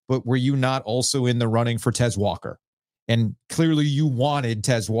it. But were you not also in the running for Tez Walker? And clearly you wanted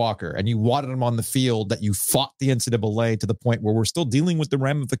Tez Walker and you wanted him on the field, that you fought the NCAA to the point where we're still dealing with the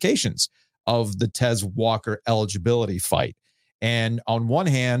ramifications of the Tez Walker eligibility fight. And on one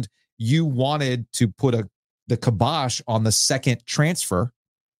hand, you wanted to put the kibosh on the second transfer,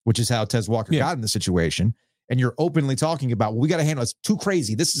 which is how Tez Walker got in the situation. And you're openly talking about, well, we got to handle it. It's too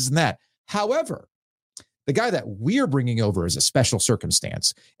crazy. This isn't that. However, the guy that we're bringing over is a special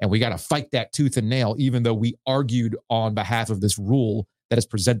circumstance, and we got to fight that tooth and nail, even though we argued on behalf of this rule that is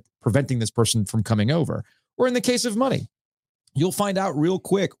preventing this person from coming over. Or in the case of money, you'll find out real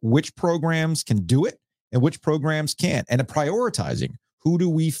quick which programs can do it and which programs can't. And prioritizing, who do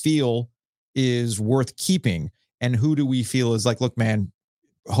we feel is worth keeping and who do we feel is like, look, man,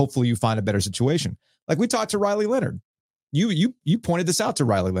 hopefully you find a better situation. Like we talked to Riley Leonard. You pointed this out to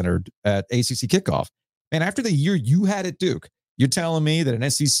Riley Leonard at ACC kickoff. Man, after the year you had at Duke, you're telling me that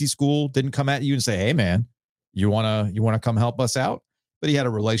an SEC school didn't come at you and say, hey, man, you want to come help us out? But he had a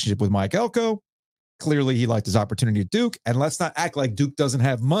relationship with Mike Elko. Clearly, he liked his opportunity at Duke. And let's not act like Duke doesn't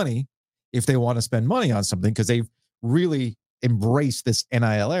have money if they want to spend money on something, because they've really embraced this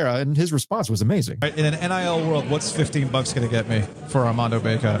NIL era. And his response was amazing. In an NIL world, what's $15 going to get me for Armando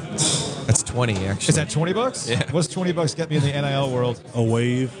Bacot? That's 20, actually. Is that $20? Yeah. What's $20 get me in the NIL world? A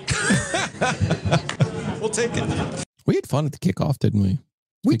wave. We'll take it. We had fun at the kickoff, didn't we?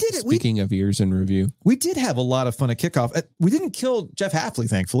 We did it. Speaking of years in review. We did have a lot of fun at kickoff. We didn't kill Jeff Hafley,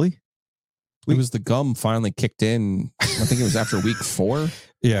 thankfully. It was the gum finally kicked in. I think it was after week 4.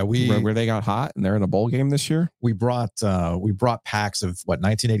 Yeah, where they got hot and they're in a bowl game this year. We brought packs of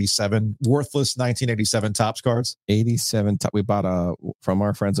 1987 worthless 1987 Topps cards. 87. We bought from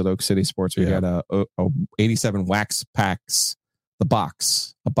our friends at Oak City Sports. We got a 87 wax packs. A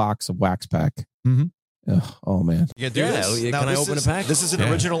box of wax pack. Mm-hmm. Oh man. You can do this. Can I open a pack? This is an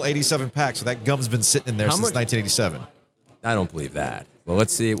original 87 pack, so that gum's been sitting in there since 1987. I don't believe that. Well,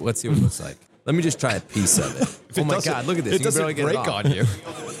 let's see what it looks like. Let me just try a piece of it. Oh my God, look at this. It doesn't break on you.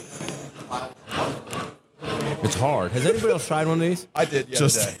 It's hard. Has anybody else tried one of these? I did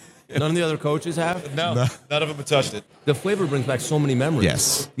yesterday. None of the other coaches have? No, none of them have touched it. The flavor brings back so many memories.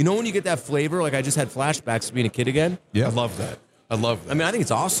 Yes. You know when you get that flavor, like I just had flashbacks to being a kid again? Yeah. I love that. I mean, I think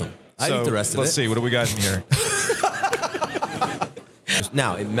it's awesome. I eat the rest of it. Let's see. What do we got in here?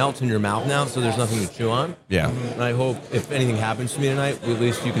 Now, it melts in your mouth now, so there's nothing to chew on. Yeah. And I hope if anything happens to me tonight, at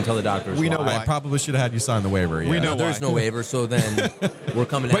least you can tell the doctors We know why. I probably should have had you sign the waiver. We know There's no waiver, so then we're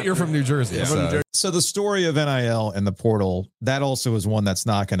coming But you're from New Jersey. Yeah. So. So the story of NIL and the portal, that also is one that's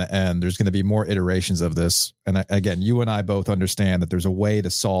not going to end. There's going to be more iterations of this. And again, you and I both understand that there's a way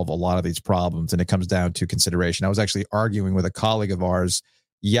to solve a lot of these problems, and it comes down to consideration. I was actually arguing with a colleague of ours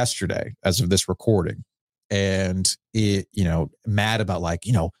yesterday as of this recording, and mad about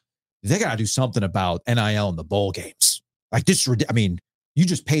they got to do something about NIL and the bowl games. Like this, I mean, you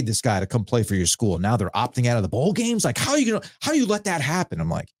just paid this guy to come play for your school. Now they're opting out of the bowl games. Like, how do you let that happen? I'm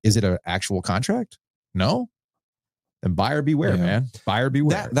like, is it an actual contract? No. Then buyer beware, man. Buyer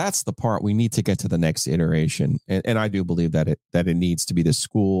beware. That's the part we need to get to the next iteration. And I do believe that it needs to be the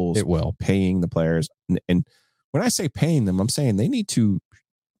schools paying the players. And when I say paying them, I'm saying they need to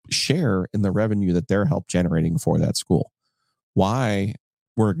share in the revenue that they're help generating for that school. Why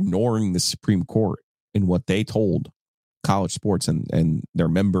we're ignoring the Supreme Court in what they told college sports and their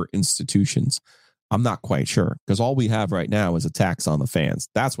member institutions, I'm not quite sure, because all we have right now is a tax on the fans.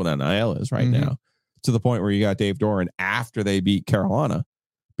 That's what NIL is right now, to the point where you got Dave Doran after they beat Carolina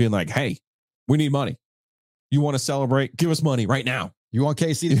being like, hey, we need money. You want to celebrate? Give us money right now. You want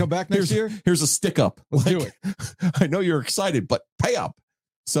KC to come back next year? Here's a stick up. Let's do it. I know you're excited, but pay up.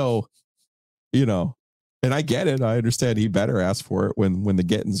 So, and I get it. I understand he better ask for it when the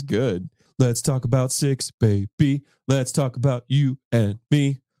getting's good. Let's talk about 6, baby. Let's talk about you and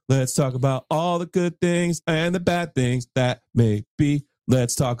me. Let's talk about all the good things and the bad things that may be.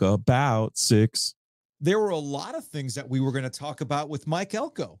 Let's talk about 6. There were a lot of things that we were going to talk about with Mike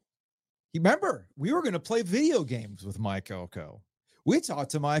Elko. You remember, we were going to play video games with Mike Elko. We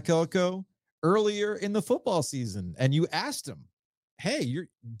talked to Mike Elko earlier in the football season, and you asked him, hey,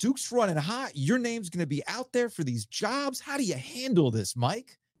 Duke's running hot. Your name's going to be out there for these jobs. How do you handle this,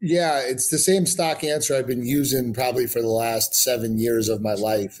 Mike? Yeah, it's the same stock answer I've been using probably for the last 7 years of my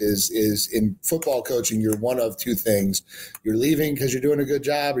life is in football coaching, you're one of two things. You're leaving because you're doing a good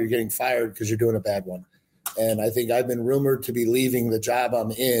job, or you're getting fired because you're doing a bad one. And I think I've been rumored to be leaving the job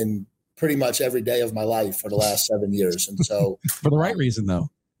I'm in pretty much every day of my life for the last 7 years. And so for the right reason, though.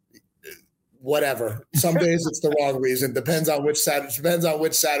 Whatever. Some days it's the wrong reason. Depends on which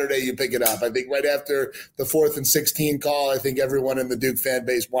Saturday you pick it up. I think right after the 4th and 16 call, I think everyone in the Duke fan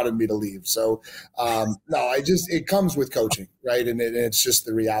base wanted me to leave. So it comes with coaching, right? And it's just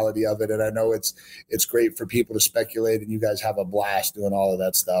the reality of it. And I know it's great for people to speculate, and you guys have a blast doing all of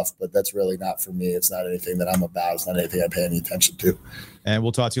that stuff, but that's really not for me. It's not anything that I'm about. It's not anything I pay any attention to. And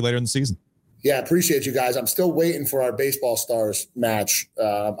we'll talk to you later in the season. Yeah, appreciate you guys. I'm still waiting for our baseball stars match.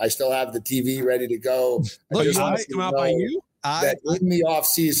 I still have the TV ready to go. Look, I come out by you? That in the off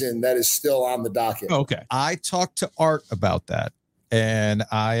season, that is still on the docket. Okay. I talked to Art about that, and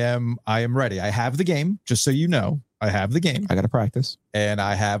I am ready. I have the game, just so you know. I have the game. I got to practice. And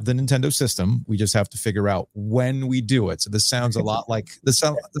I have the Nintendo system. We just have to figure out when we do it. So this sounds a lot like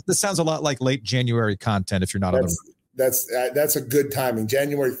late January content if you're not on the That's a good timing.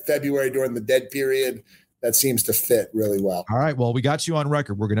 January, February during the dead period, that seems to fit really well. All right. Well, we got you on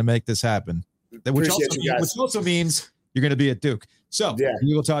record. We're going to make this happen. Which also means you're going to be at Duke. So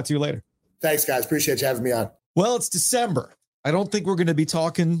we will talk to you later. Thanks, guys. Appreciate you having me on. Well, it's December. I don't think we're going to be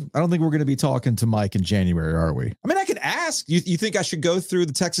talking to Mike in January, are we? I mean, I could ask. You think I should go through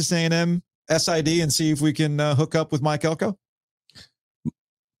the Texas A&M SID and see if we can hook up with Mike Elko?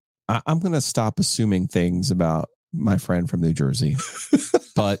 I'm going to stop assuming things about my friend from New Jersey.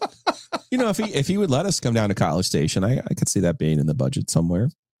 But, if he would let us come down to College Station, I could see that being in the budget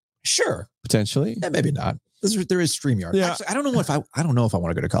somewhere. Sure. Potentially. Yeah, maybe not. There is StreamYard. Yeah. Actually, I don't know if I want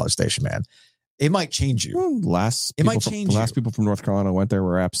to go to College Station, man. It might change you. Well, the last people from North Carolina went there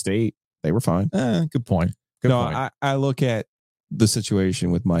were App State. They were fine. Good point. I look at the situation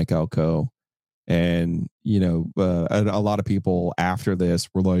with Mike Elko, and, a lot of people after this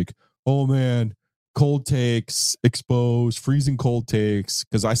were like, oh, man, cold takes, exposed, freezing cold takes.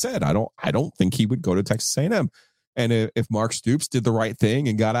 Because I said, I don't think he would go to Texas A&M. And if Mark Stoops did the right thing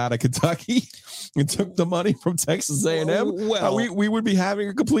and got out of Kentucky and took the money from Texas A&M, we would be having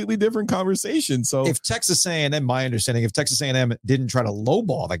a completely different conversation. So if Texas A&M, my understanding, if Texas A&M didn't try to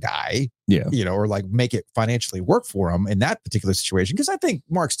lowball the guy, or like make it financially work for him in that particular situation, because I think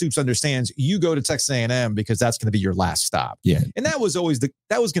Mark Stoops understands you go to Texas A&M because that's going to be your last stop. Yeah, and that was always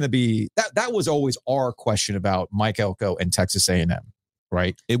our question about Mike Elko and Texas A&M,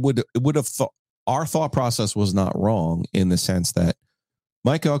 right? It would have thought. Our thought process was not wrong in the sense that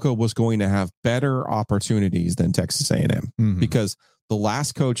Mike Elko was going to have better opportunities than Texas A&M because the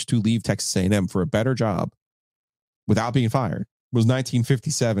last coach to leave Texas A&M for a better job without being fired was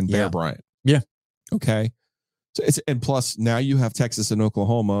 1957 Bear Bryant. Yeah. Okay. So and plus now you have Texas and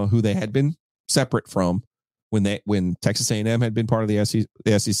Oklahoma, who they had been separate from when Texas A&M had been part of the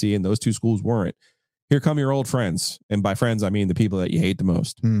SEC, and those two schools weren't. Here come your old friends, and by friends I mean the people that you hate the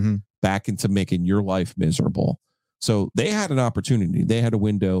most. Back into making your life miserable. So they had an opportunity. They had a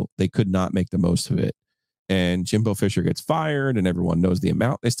window. They could not make the most of it. And Jimbo Fisher gets fired, and everyone knows the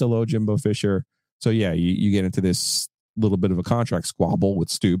amount they still owe Jimbo Fisher. So, you get into this little bit of a contract squabble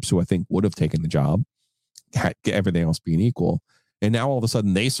with Stoops, who I think would have taken the job, everything else being equal. And now all of a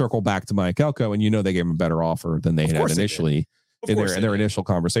sudden they circle back to Mike Elko, and they gave him a better offer than they had initially. In their initial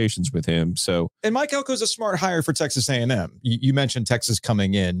conversations with him. And Mike Elko is a smart hire for Texas A&M. You mentioned Texas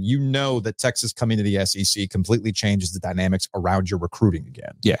coming in. You know that Texas coming to the SEC completely changes the dynamics around your recruiting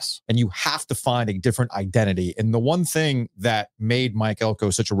again. Yes. And you have to find a different identity. And the one thing that made Mike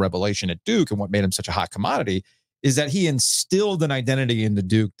Elko such a revelation at Duke and what made him such a hot commodity is that he instilled an identity into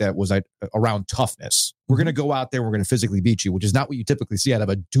Duke that was around toughness. We're going to go out there, we're going to physically beat you, which is not what you typically see out of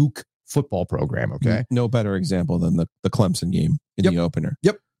a Duke football program. Okay. No better example than the Clemson game in the opener.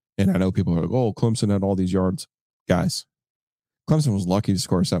 Yep. And I know people are like, oh, Clemson had all these yards. Guys, Clemson was lucky to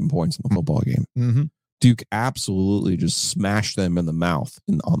score 7 points in the football game. Duke absolutely just smashed them in the mouth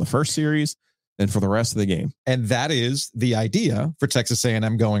on the first series and for the rest of the game. And that is the idea for Texas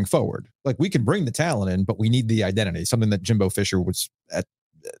A&M going forward. Like, we can bring the talent in, but we need the identity, something that Jimbo Fisher was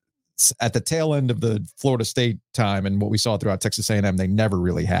at the tail end of the Florida State time and what we saw throughout Texas A&M, they never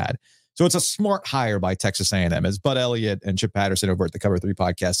really had. So it's a smart hire by Texas A&M. As Bud Elliott and Chip Patterson over at the Cover 3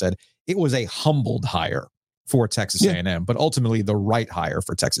 podcast said, it was a humbled hire for Texas A&M, but ultimately the right hire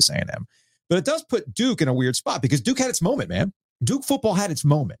for Texas A&M. But it does put Duke in a weird spot because Duke had its moment, man. Duke football had its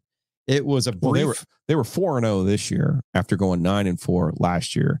moment. It was a brief. They were 4-0 this year after going 9-4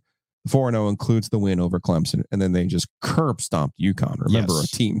 last year. 4-0 includes the win over Clemson, and then they just curb stomped UConn. Remember, a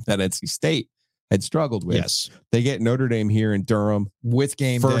team that NC State had struggled with. Yes. They get Notre Dame here in Durham with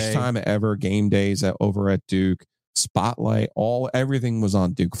game first day. time ever game days over at Duke. Spotlight, everything was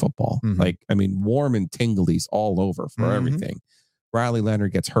on Duke football. Like, I mean, warm and tinglies all over for everything. Riley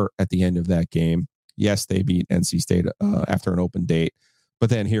Leonard gets hurt at the end of that game. Yes, they beat NC State after an open date, but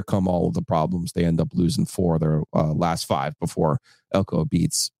then here come all of the problems. They end up losing 4 of their last 5 before Elko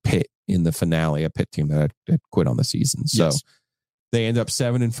beats Pitt in the finale, a Pitt team that had quit on the season. So they end up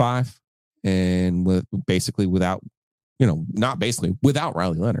 7-5, and without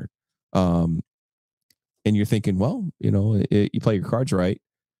Riley Leonard. And you're thinking, well, you play your cards right.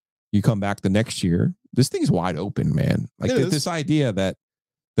 You come back the next year. This thing's wide open, man. Like this idea that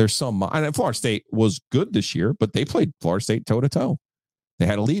there's some. And Florida State was good this year, but they played Florida State toe to toe. They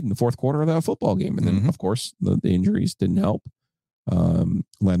had a lead in the fourth quarter of that football game, and then of course the injuries didn't help.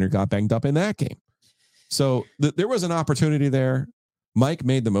 Leonard got banged up in that game, so there was an opportunity there. Mike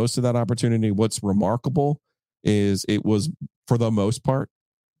made the most of that opportunity. What's remarkable is it was, for the most part,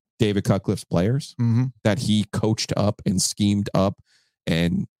 David Cutcliffe's players that he coached up and schemed up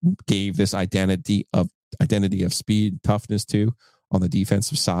and gave this identity of speed, toughness to on the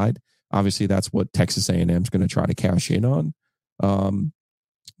defensive side. Obviously, that's what Texas A&M is going to try to cash in on.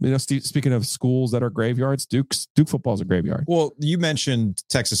 Speaking of schools that are graveyards, Duke football is a graveyard. Well, you mentioned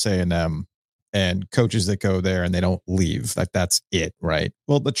Texas A&M and coaches that go there and they don't leave. That's it, right?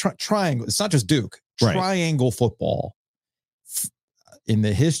 Well, the triangle, it's not just Duke. Right. Triangle football. In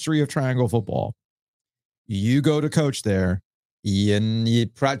the history of triangle football, you go to coach there, and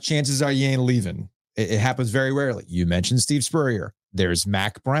chances are you ain't leaving. It happens very rarely. You mentioned Steve Spurrier. There's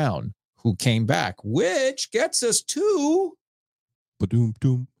Mac Brown, who came back, which gets us to ba-doom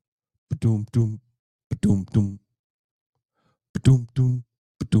doom, ba-doom doom, ba-doom doom, ba-doom doom,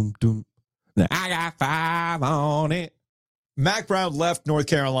 ba-doom doom. Now I got 5 on it. Mac Brown left North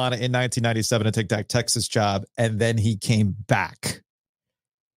Carolina in 1997 to take that Texas job, and then he came back.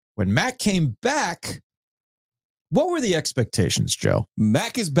 When Mac came back, what were the expectations, Joe?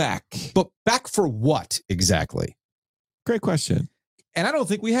 Mac is back. But back for what exactly? Great question. And I don't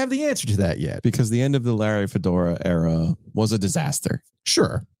think we have the answer to that yet. Because the end of the Larry Fedora era was a disaster.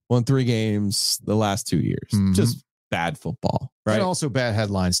 Sure. Won 3 games the last 2 years. Just bad football, right? And also bad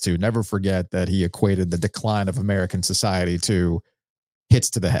headlines, too. Never forget that he equated the decline of American society to hits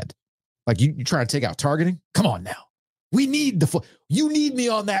to the head. Like, you trying to take out targeting? Come on now. We need you need me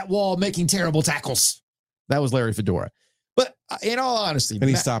on that wall making terrible tackles. That was Larry Fedora. But in all honesty, and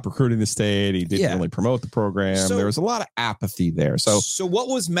he stopped recruiting the state. He didn't really promote the program. There was a lot of apathy there. So what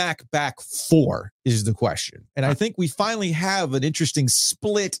was Mac back for is the question. And I think we finally have an interesting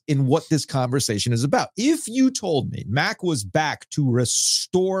split in what this conversation is about. If you told me Mac was back to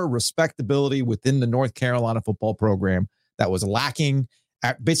restore respectability within the North Carolina football program that was lacking,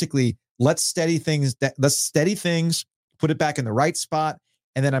 basically, let's steady things, put it back in the right spot.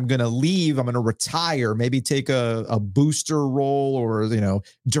 And then I'm going to leave. I'm going to retire, maybe take a booster role or,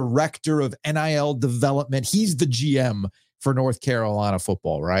 director of NIL development. He's the GM for North Carolina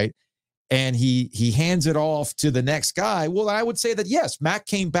football, right? And he hands it off to the next guy. Well, I would say that, yes, Mac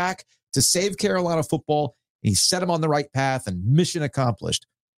came back to save Carolina football. And he set him on the right path and mission accomplished.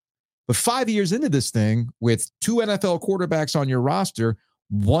 But 5 years into this thing with 2 NFL quarterbacks on your roster,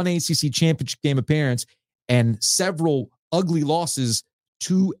 1 ACC championship game appearance, and several ugly losses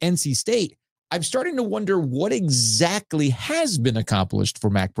to NC State, I'm starting to wonder what exactly has been accomplished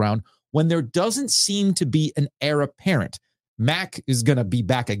for Mac Brown when there doesn't seem to be an heir apparent. Mac is going to be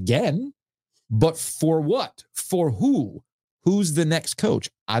back again, but for what? For who? Who's the next coach?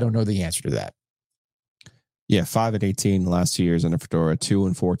 I don't know the answer to that. Yeah, 5-18 the last 2 years under Fedora,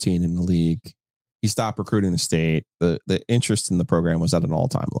 2-14 in the league. He stopped recruiting the state. The interest in the program was at an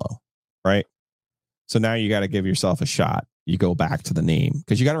all-time low, right? So now you got to give yourself a shot. You go back to the name,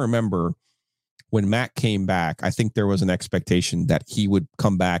 because you got to remember when Mac came back, I think there was an expectation that he would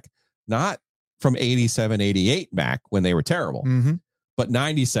come back, not from 87, 88 Mac when they were terrible, But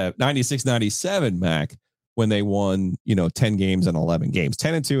 96, 97, Mac, when they won, 10 games and 11 games,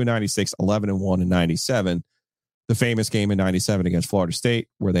 10-2 in 96, 11-1 in 97. The famous game in 97 against Florida State,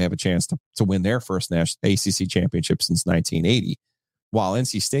 where they have a chance to win their first ACC championship since 1980. While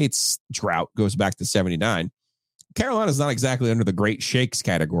NC State's drought goes back to 79. Carolina's not exactly under the great shakes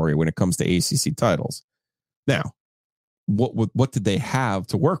category when it comes to ACC titles. Now, what did they have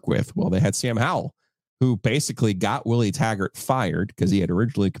to work with? Well, they had Sam Howell, who basically got Willie Taggart fired because he had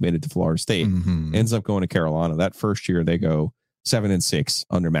originally committed to Florida State, ends up going to Carolina. That first year they go 7-6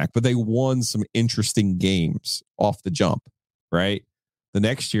 under Mac, but they won some interesting games off the jump, right? The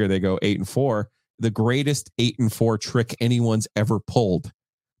next year they go 8-4, the greatest 8-4 trick anyone's ever pulled,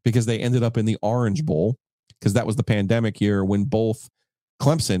 because they ended up in the Orange Bowl, because that was the pandemic year when both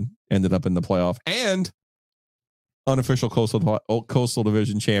Clemson ended up in the playoff and unofficial Coastal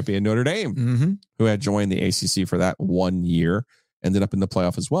Division champion Notre Dame, who had joined the ACC for that 1 year, ended up in the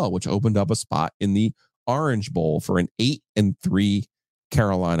playoff as well, which opened up a spot in the Orange Bowl for an 8-3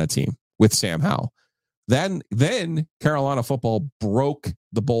 Carolina team with Sam Howell. Then Carolina football broke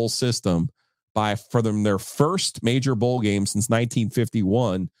the bowl system for them their first major bowl game since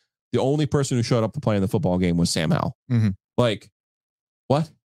 1951. The only person who showed up to play in the football game was Sam Howell. Like,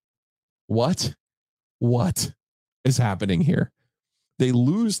 what is happening here? They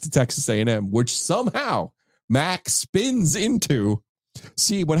lose to Texas A&M, which somehow Mac spins into.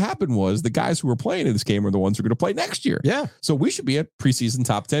 See, what happened was the guys who were playing in this game are the ones who are going to play next year. Yeah. So we should be a preseason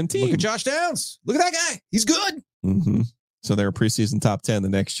top 10 team. Look at Josh Downs. Look at that guy. He's good. So they're a preseason top 10 the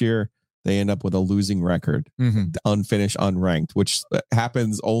next year. They end up with a losing record, unfinished, unranked, which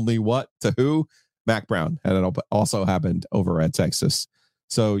happens only to who? Mac Brown. And it also happened over at Texas.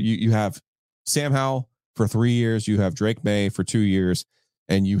 So you have Sam Howell for 3 years. You have Drake May for 2 years.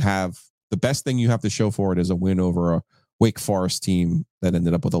 And you have the best thing you have to show for it is a win over a Wake Forest team that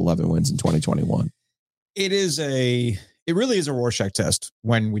ended up with 11 wins in 2021. It really is a Rorschach test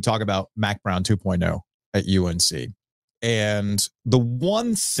when we talk about Mac Brown 2.0 at UNC. And the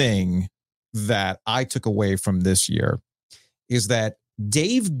one thing that I took away from this year is that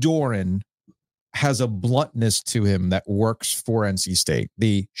Dave Doran has a bluntness to him that works for NC State.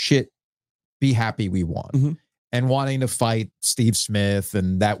 The shit, be happy we won. And wanting to fight Steve Smith,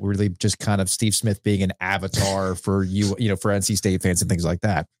 and that really just kind of Steve Smith being an avatar for for NC State fans and things like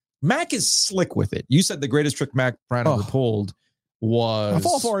that. Mac is slick with it. You said the greatest trick Mac Brown ever pulled was... I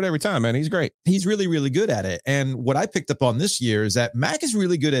fall for it every time, man. He's great. He's really, really good at it. And what I picked up on this year is that Mac is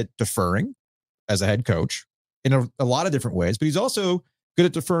really good at deferring as a head coach in a lot of different ways, but he's also good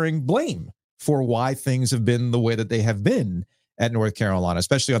at deferring blame for why things have been the way that they have been at North Carolina,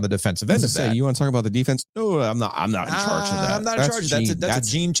 especially on the defensive end of that. You want to talk about the defense? No, I'm not in charge of that. I'm not in charge of that. That's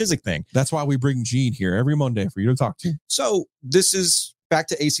a Gene Chizik thing. That's why we bring Gene here every Monday for you to talk to. So this is back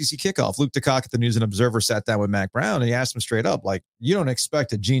to ACC kickoff. Luke DeCock at the News and Observer sat down with Mac Brown and he asked him straight up, like, you don't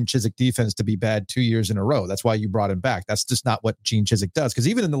expect a Gene Chizik defense to be bad 2 years in a row. That's why you brought him back. That's just not what Gene Chizik does. Because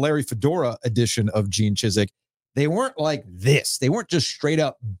even in the Larry Fedora edition of Gene Chizik, they weren't like this. They weren't just straight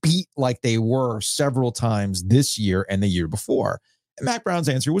up beat like they were several times this year and the year before. And Mac Brown's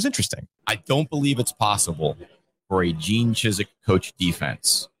answer was interesting. I don't believe it's possible for a Gene Chizik coach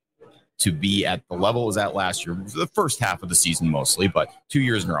defense to be at the level it was at last year, the first half of the season mostly, but 2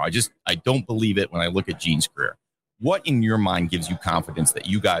 years in a row. I don't believe it when I look at Gene's career. What in your mind gives you confidence that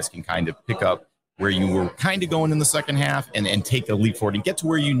you guys can kind of pick up where you were kind of going in the second half and take a leap forward and get to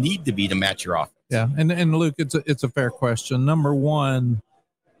where you need to be to match your offense? Yeah, and Luke, it's a fair question. Number one,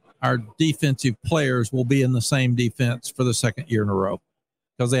 our defensive players will be in the same defense for the second year in a row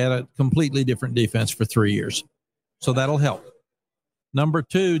because they had a completely different defense for 3 years. So that'll help. Number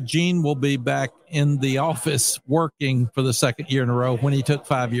two, Gene will be back in the office working for the second year in a row when he took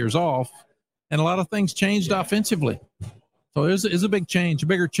 5 years off. And a lot of things changed offensively. So it was a big change, a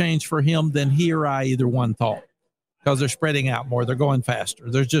bigger change for him than he or I either one thought, because they're spreading out more. They're going faster.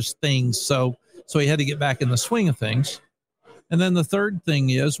 There's just things. So he had to get back in the swing of things. And then the third thing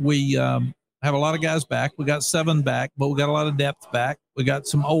is we have a lot of guys back. We got 7 back, but we got a lot of depth back. We got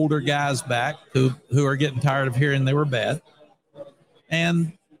some older guys back who are getting tired of hearing they were bad.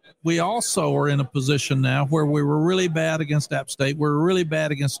 And we also are in a position now where we were really bad against App State. We were really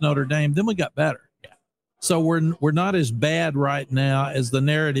bad against Notre Dame. Then we got better. So we're not as bad right now as the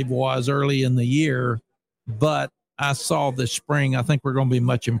narrative was early in the year, but I saw this spring, I think we're going to be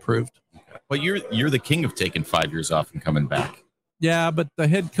much improved. But you're the king of taking 5 years off and coming back. Yeah, but the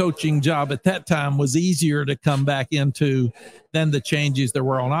head coaching job at that time was easier to come back into than the changes that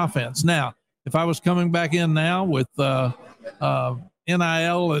were on offense. Now, if I was coming back in now with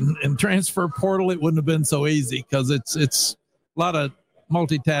NIL and transfer portal, it wouldn't have been so easy because it's a lot of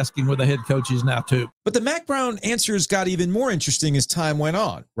multitasking with the head coaches now too. But the Mac Brown answers got even more interesting as time went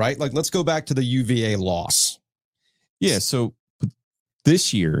on, right? Like, let's go back to the UVA loss. Yeah. So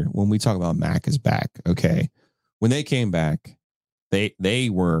this year, when we talk about Mac is back, okay, when they came back,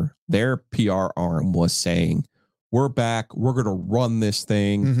 their PR arm was saying, we're back. We're going to run this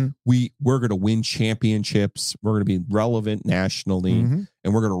thing. Mm-hmm. We're going to win championships. We're going to be relevant nationally, and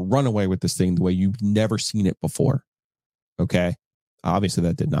we're going to run away with this thing the way you've never seen it before. Okay. Obviously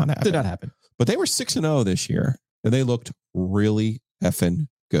that did not happen. But they were 6-0 this year, and they looked really effing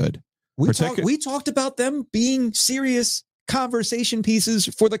good. We talked about them being serious conversation pieces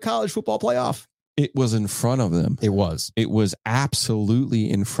for the college football playoff. It was in front of them. It was absolutely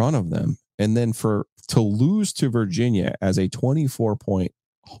in front of them. And then to lose to Virginia as a 24-point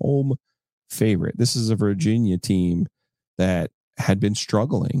home favorite. This is a Virginia team that had been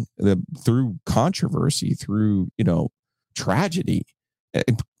struggling through controversy, through, tragedy,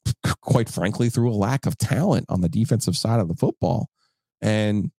 and quite frankly, through a lack of talent on the defensive side of the football.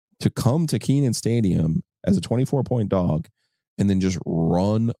 And to come to Kenan Stadium as a 24-point dog and then just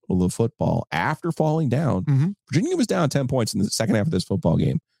run the football after falling down. Virginia was down 10 points in the second half of this football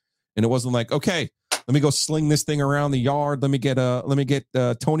game. And it wasn't like, okay, let me go sling this thing around the yard. Let me get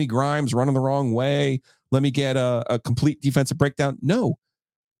Tony Grimes running the wrong way. Let me get a complete defensive breakdown. No,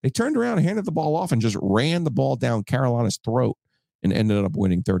 they turned around and handed the ball off and just ran the ball down Carolina's throat and ended up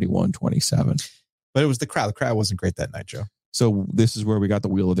winning 31-27. But it was the crowd. The crowd wasn't great that night, Joe. So this is where we got the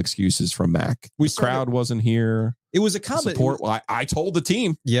wheel of excuses from Mac. The crowd wasn't here. It was a comment. Support. Well, I told the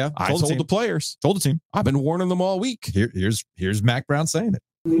team. Yeah, I told the players. Told the team. I've been warning them all week. Here's Mac Brown saying it.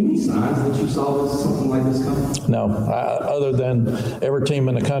 Any signs that you saw something like this coming? No, other than every team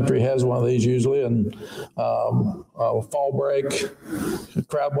in the country has one of these usually, and fall break, the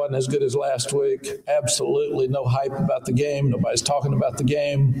crowd wasn't as good as last week. Absolutely no hype about the game. Nobody's talking about the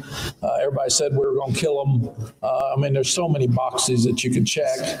game. Everybody said we were going to kill them. There's so many boxes that you could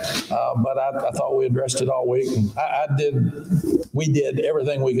check, but I thought we addressed it all week. And we did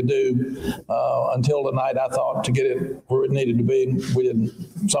everything we could do until tonight, I thought, to get it where it needed to be. We didn't.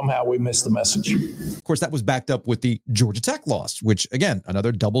 Somehow we missed the message. Of course, that was backed up with the Georgia Tech loss, which, again,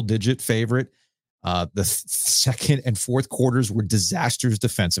 another double-digit favorite. The second and fourth quarters were disasters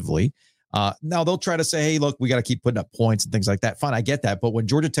defensively. Now, they'll try to say, hey, look, we got to keep putting up points and things like that. Fine, I get that. But when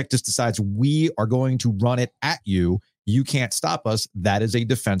Georgia Tech just decides we are going to run it at you, you can't stop us, that is a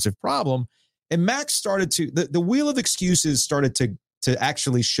defensive problem. And Max started to, the wheel of excuses started to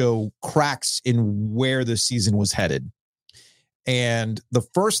actually show cracks in where the season was headed. And the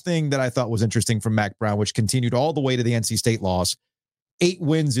first thing that I thought was interesting from Mac Brown, which continued all the way to the NC State loss, 8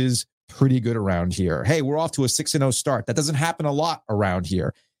 wins is pretty good around here. Hey, we're off to a 6-0 start. That doesn't happen a lot around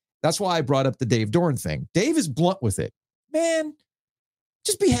here. That's why I brought up the Dave Dorn thing. Dave is blunt with it. Man,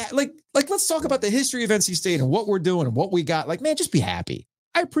 just be like let's talk about the history of NC State and what we're doing and what we got. Like, man, just be happy.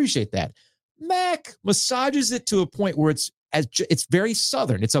 I appreciate that. Mac massages it to a point where it's very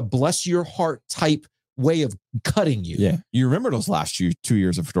Southern. It's a bless your heart type way of cutting you. Yeah. You remember those last 2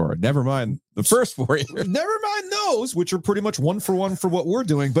 years of Fedora. Never mind the first 4 years. Never mind those, which are pretty much 1 for 1 for what we're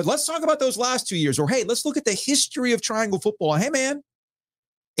doing. But let's talk about those last 2 years. Or, hey, let's look at the history of triangle football. Hey, man,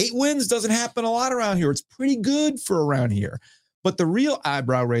 8 wins doesn't happen a lot around here. It's pretty good for around here. But the real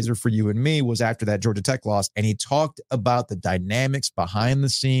eyebrow raiser for you and me was after that Georgia Tech loss. And he talked about the dynamics behind the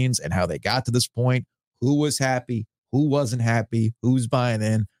scenes and how they got to this point. Who was happy? Who wasn't happy? Who's buying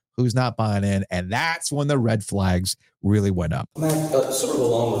in? Who's not buying in? And that's when the red flags really went up. Matt, sort of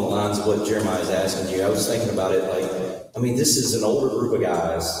along the lines of what Jeremiah is asking you, I was thinking about it this is an older group of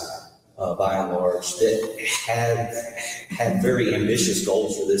guys, by and large, that had very ambitious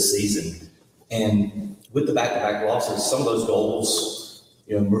goals for this season. And with the back-to-back losses, some of those goals,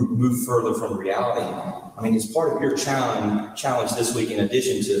 move further from reality. As part of your challenge this week, in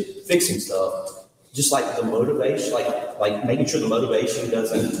addition to fixing stuff, just like the motivation, like making sure the motivation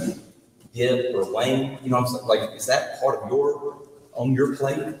doesn't dip or wane, is that part of your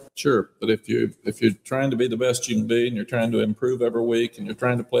plate? Sure, but if you're trying to be the best you can be and you're trying to improve every week and you're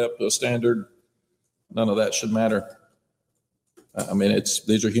trying to play up to a standard, none of that should matter.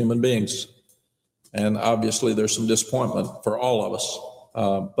 These are human beings, and obviously there's some disappointment for all of us,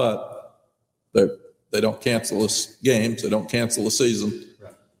 but they don't cancel games, they don't cancel the season.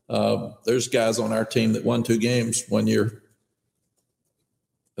 There's guys on our team that won 2 games 1 year,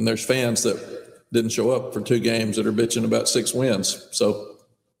 and there's fans that didn't show up for 2 games that are bitching about 6 wins. So,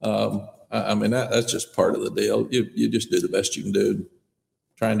 that's just part of the deal. You just do the best you can do,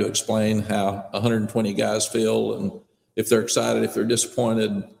 trying to explain how 120 guys feel, and if they're excited, if they're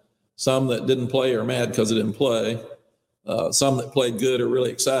disappointed. Some that didn't play are mad because they didn't play. Some that played good are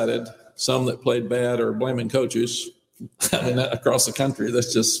really excited. Some that played bad are blaming coaches. I mean, across the country,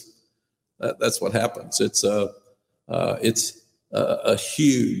 that's what happens. It's a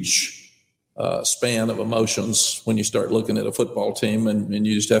huge span of emotions when you start looking at a football team, and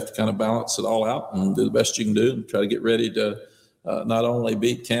you just have to kind of balance it all out and do the best you can do and try to get ready to not only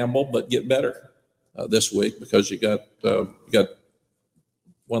beat Campbell but get better this week, because you got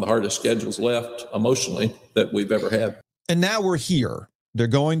one of the hardest schedules left emotionally that we've ever had. And now we're here. They're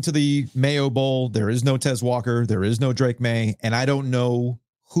going to the Mayo Bowl. There is no Tez Walker. There is no Drake May. And I don't know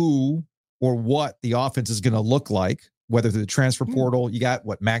who or what the offense is going to look like, whether through the transfer portal. You got,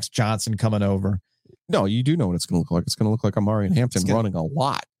 Max Johnson coming over. No, you do know what it's going to look like. It's going to look like Amari and Hampton running a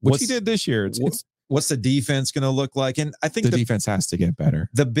lot, which he did this year. What's the defense going to look like? And I think the defense has to get better.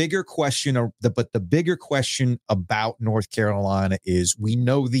 The bigger question, the bigger question about North Carolina is, we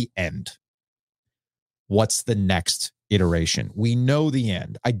know the end. What's the next iteration? We know the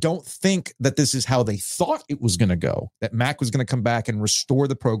end. I don't think that this is how they thought it was going to go, that Mac was going to come back and restore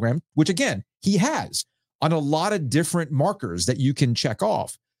the program, which again, he has on a lot of different markers that you can check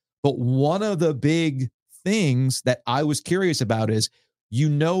off. But one of the big things that I was curious about is,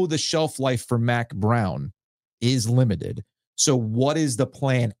 the shelf life for Mac Brown is limited. So what is the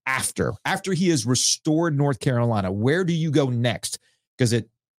plan after he has restored North Carolina? Where do you go next? Because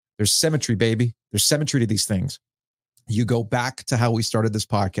there's symmetry, baby. There's symmetry to these things. You go back to how we started this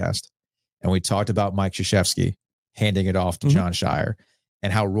podcast, and we talked about Mike Krzyzewski handing it off to John Shire,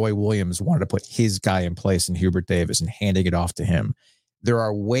 and how Roy Williams wanted to put his guy in place in Hubert Davis and handing it off to him. There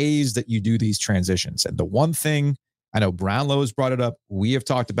are ways that you do these transitions. And the one thing, I know Brownlow has brought it up, we have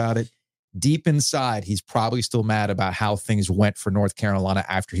talked about it, deep inside, he's probably still mad about how things went for North Carolina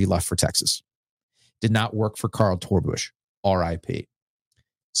after he left for Texas. Did not work for Carl Torbush, RIP.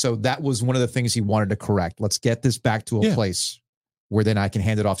 So that was one of the things he wanted to correct. Let's get this back to a place where then I can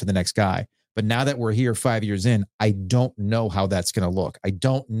hand it off to the next guy. But now that we're here 5 years in, I don't know how that's going to look. I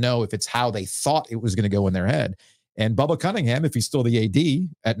don't know if it's how they thought it was going to go in their head. And Bubba Cunningham, if he's still the AD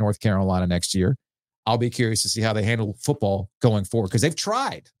at North Carolina next year, I'll be curious to see how they handle football going forward, because they've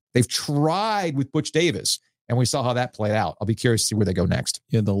tried. They've tried with Butch Davis, and we saw how that played out. I'll be curious to see where they go next.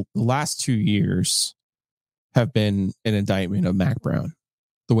 Yeah, the last 2 years have been an indictment of Mac Brown,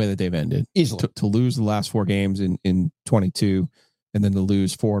 the way that they've ended. Easily. To lose the last 4 games in 22, and then to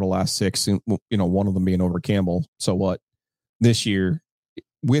lose 4 of the last 6, and, one of them being over Campbell. So what? This year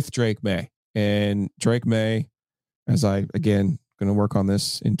with Drake May. And Drake May, as I, again, going to work on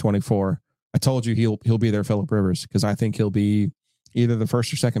this in 24, I told you he'll be their Phillip Rivers, because I think he'll be either the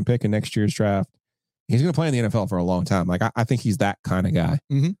first or second pick in next year's draft. He's going to play in the NFL for a long time. Like, I think he's that kind of guy.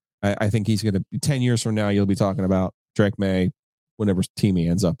 Mm-hmm. I think he's going to, 10 years from now, you'll be talking about Drake May, whatever team he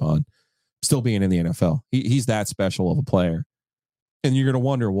ends up on, still being in the NFL. He's that special of a player. And you're going to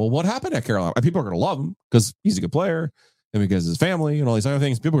wonder, well, what happened at Carolina? People are going to love him because he's a good player, and because his family and all these other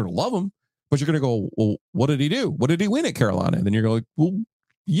things, people are going to love him. But you're going to go, well, what did he do? What did he win at Carolina? And then you're going, well,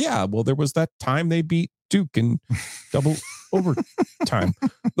 yeah, well, there was that time they beat Duke in double overtime.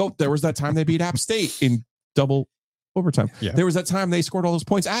 No, there was that time they beat App State in double overtime. Yeah. There was that time they scored all those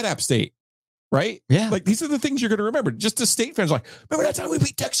points at App State, right? Yeah. Like, these are the things you're going to remember. Just as State fans, like, remember that time we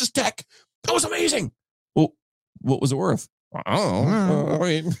beat Texas Tech? That was amazing. Well, what was it worth? I don't know.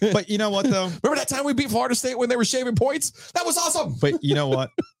 I mean, but you know what, though? Remember that time we beat Florida State when they were shaving points? That was awesome. But you know what?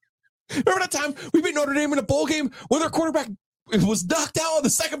 Remember that time we beat Notre Dame in a bowl game when their quarterback was knocked out on the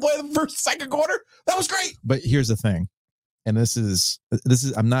second play of the second quarter? That was great. But here's the thing, and this is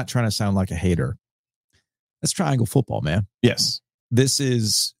I'm not trying to sound like a hater. That's triangle football, man. Yes. This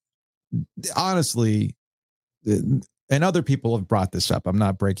is honestly, and other people have brought this up. I'm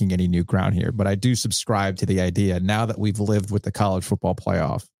not breaking any new ground here, but I do subscribe to the idea, now that we've lived with the college football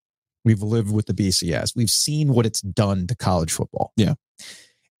playoff, we've lived with the BCS, we've seen what it's done to college football. Yeah.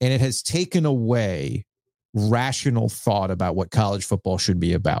 And it has taken away rational thought about what college football should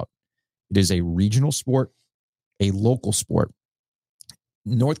be about. It is a regional sport, a local sport.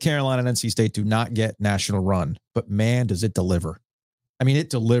 North Carolina and NC State do not get national run, but man, does it deliver. I mean,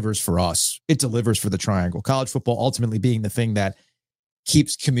 it delivers for us. It delivers for the triangle. College football ultimately being the thing that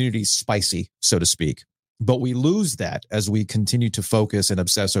keeps communities spicy, so to speak. But we lose that as we continue to focus and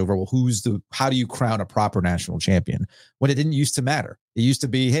obsess over, well, how do you crown a proper national champion? When it didn't used to matter. It used to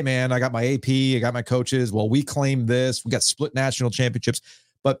be, hey, man, I got my AP, I got my coaches. Well, we claim this. We got split national championships.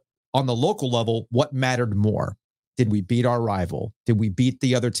 But on the local level, what mattered more? Did we beat our rival? Did we beat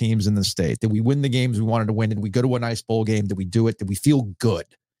the other teams in the state? Did we win the games we wanted to win? Did we go to a nice bowl game? Did we do it? Did we feel good?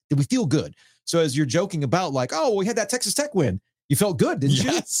 Did we feel good? So as you're joking about, like, oh, we had that Texas Tech win. You felt good, didn't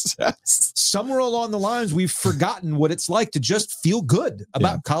you? Yes. Somewhere along the lines, we've forgotten what it's like to just feel good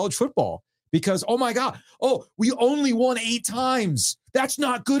about college football because, oh my God, we only won 8 times. That's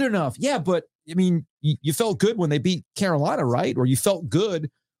not good enough. Yeah, but I mean, you felt good when they beat Carolina, right? Or you felt good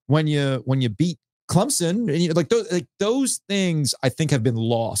when you beat Clemson. And those things, I think, have been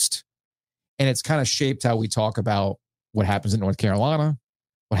lost. And it's kind of shaped how we talk about what happens at North Carolina,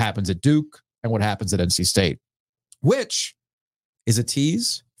 what happens at Duke, and what happens at NC State, which is a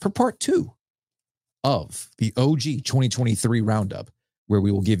tease for part 2 of the OG 2023 Roundup, where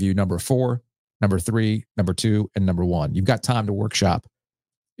we will give you number 4, number 3, number 2, and number 1. You've got time to workshop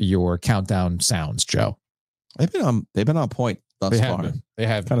your countdown sounds, Joe. They've been on point thus far. They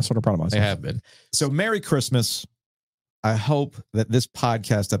have kind of sort of proud of myself. They have been. So Merry Christmas. I hope that this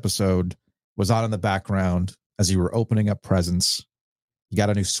podcast episode was on in the background as you were opening up presents. You got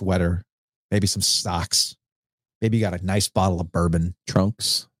a new sweater, maybe some socks. Maybe you got a nice bottle of bourbon.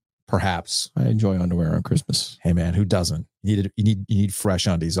 Trunks. Perhaps. I enjoy underwear on Christmas. Hey, man, who doesn't? You need fresh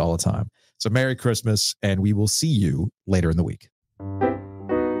undies all the time. So Merry Christmas, and we will see you later in the week.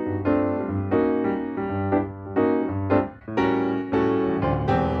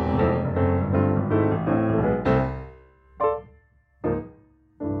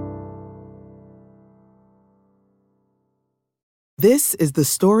 This is the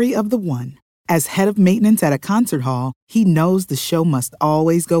story of the one. As head of maintenance at a concert hall, he knows the show must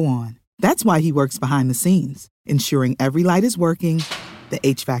always go on. That's why he works behind the scenes, ensuring every light is working, the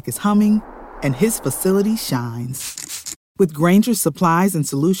HVAC is humming, and his facility shines. With Grainger's supplies and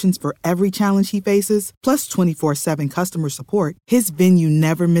solutions for every challenge he faces, plus 24/7 customer support, his venue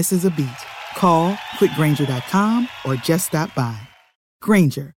never misses a beat. Call quickgrainger.com or just stop by.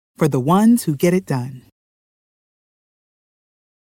 Grainger, for the ones who get it done.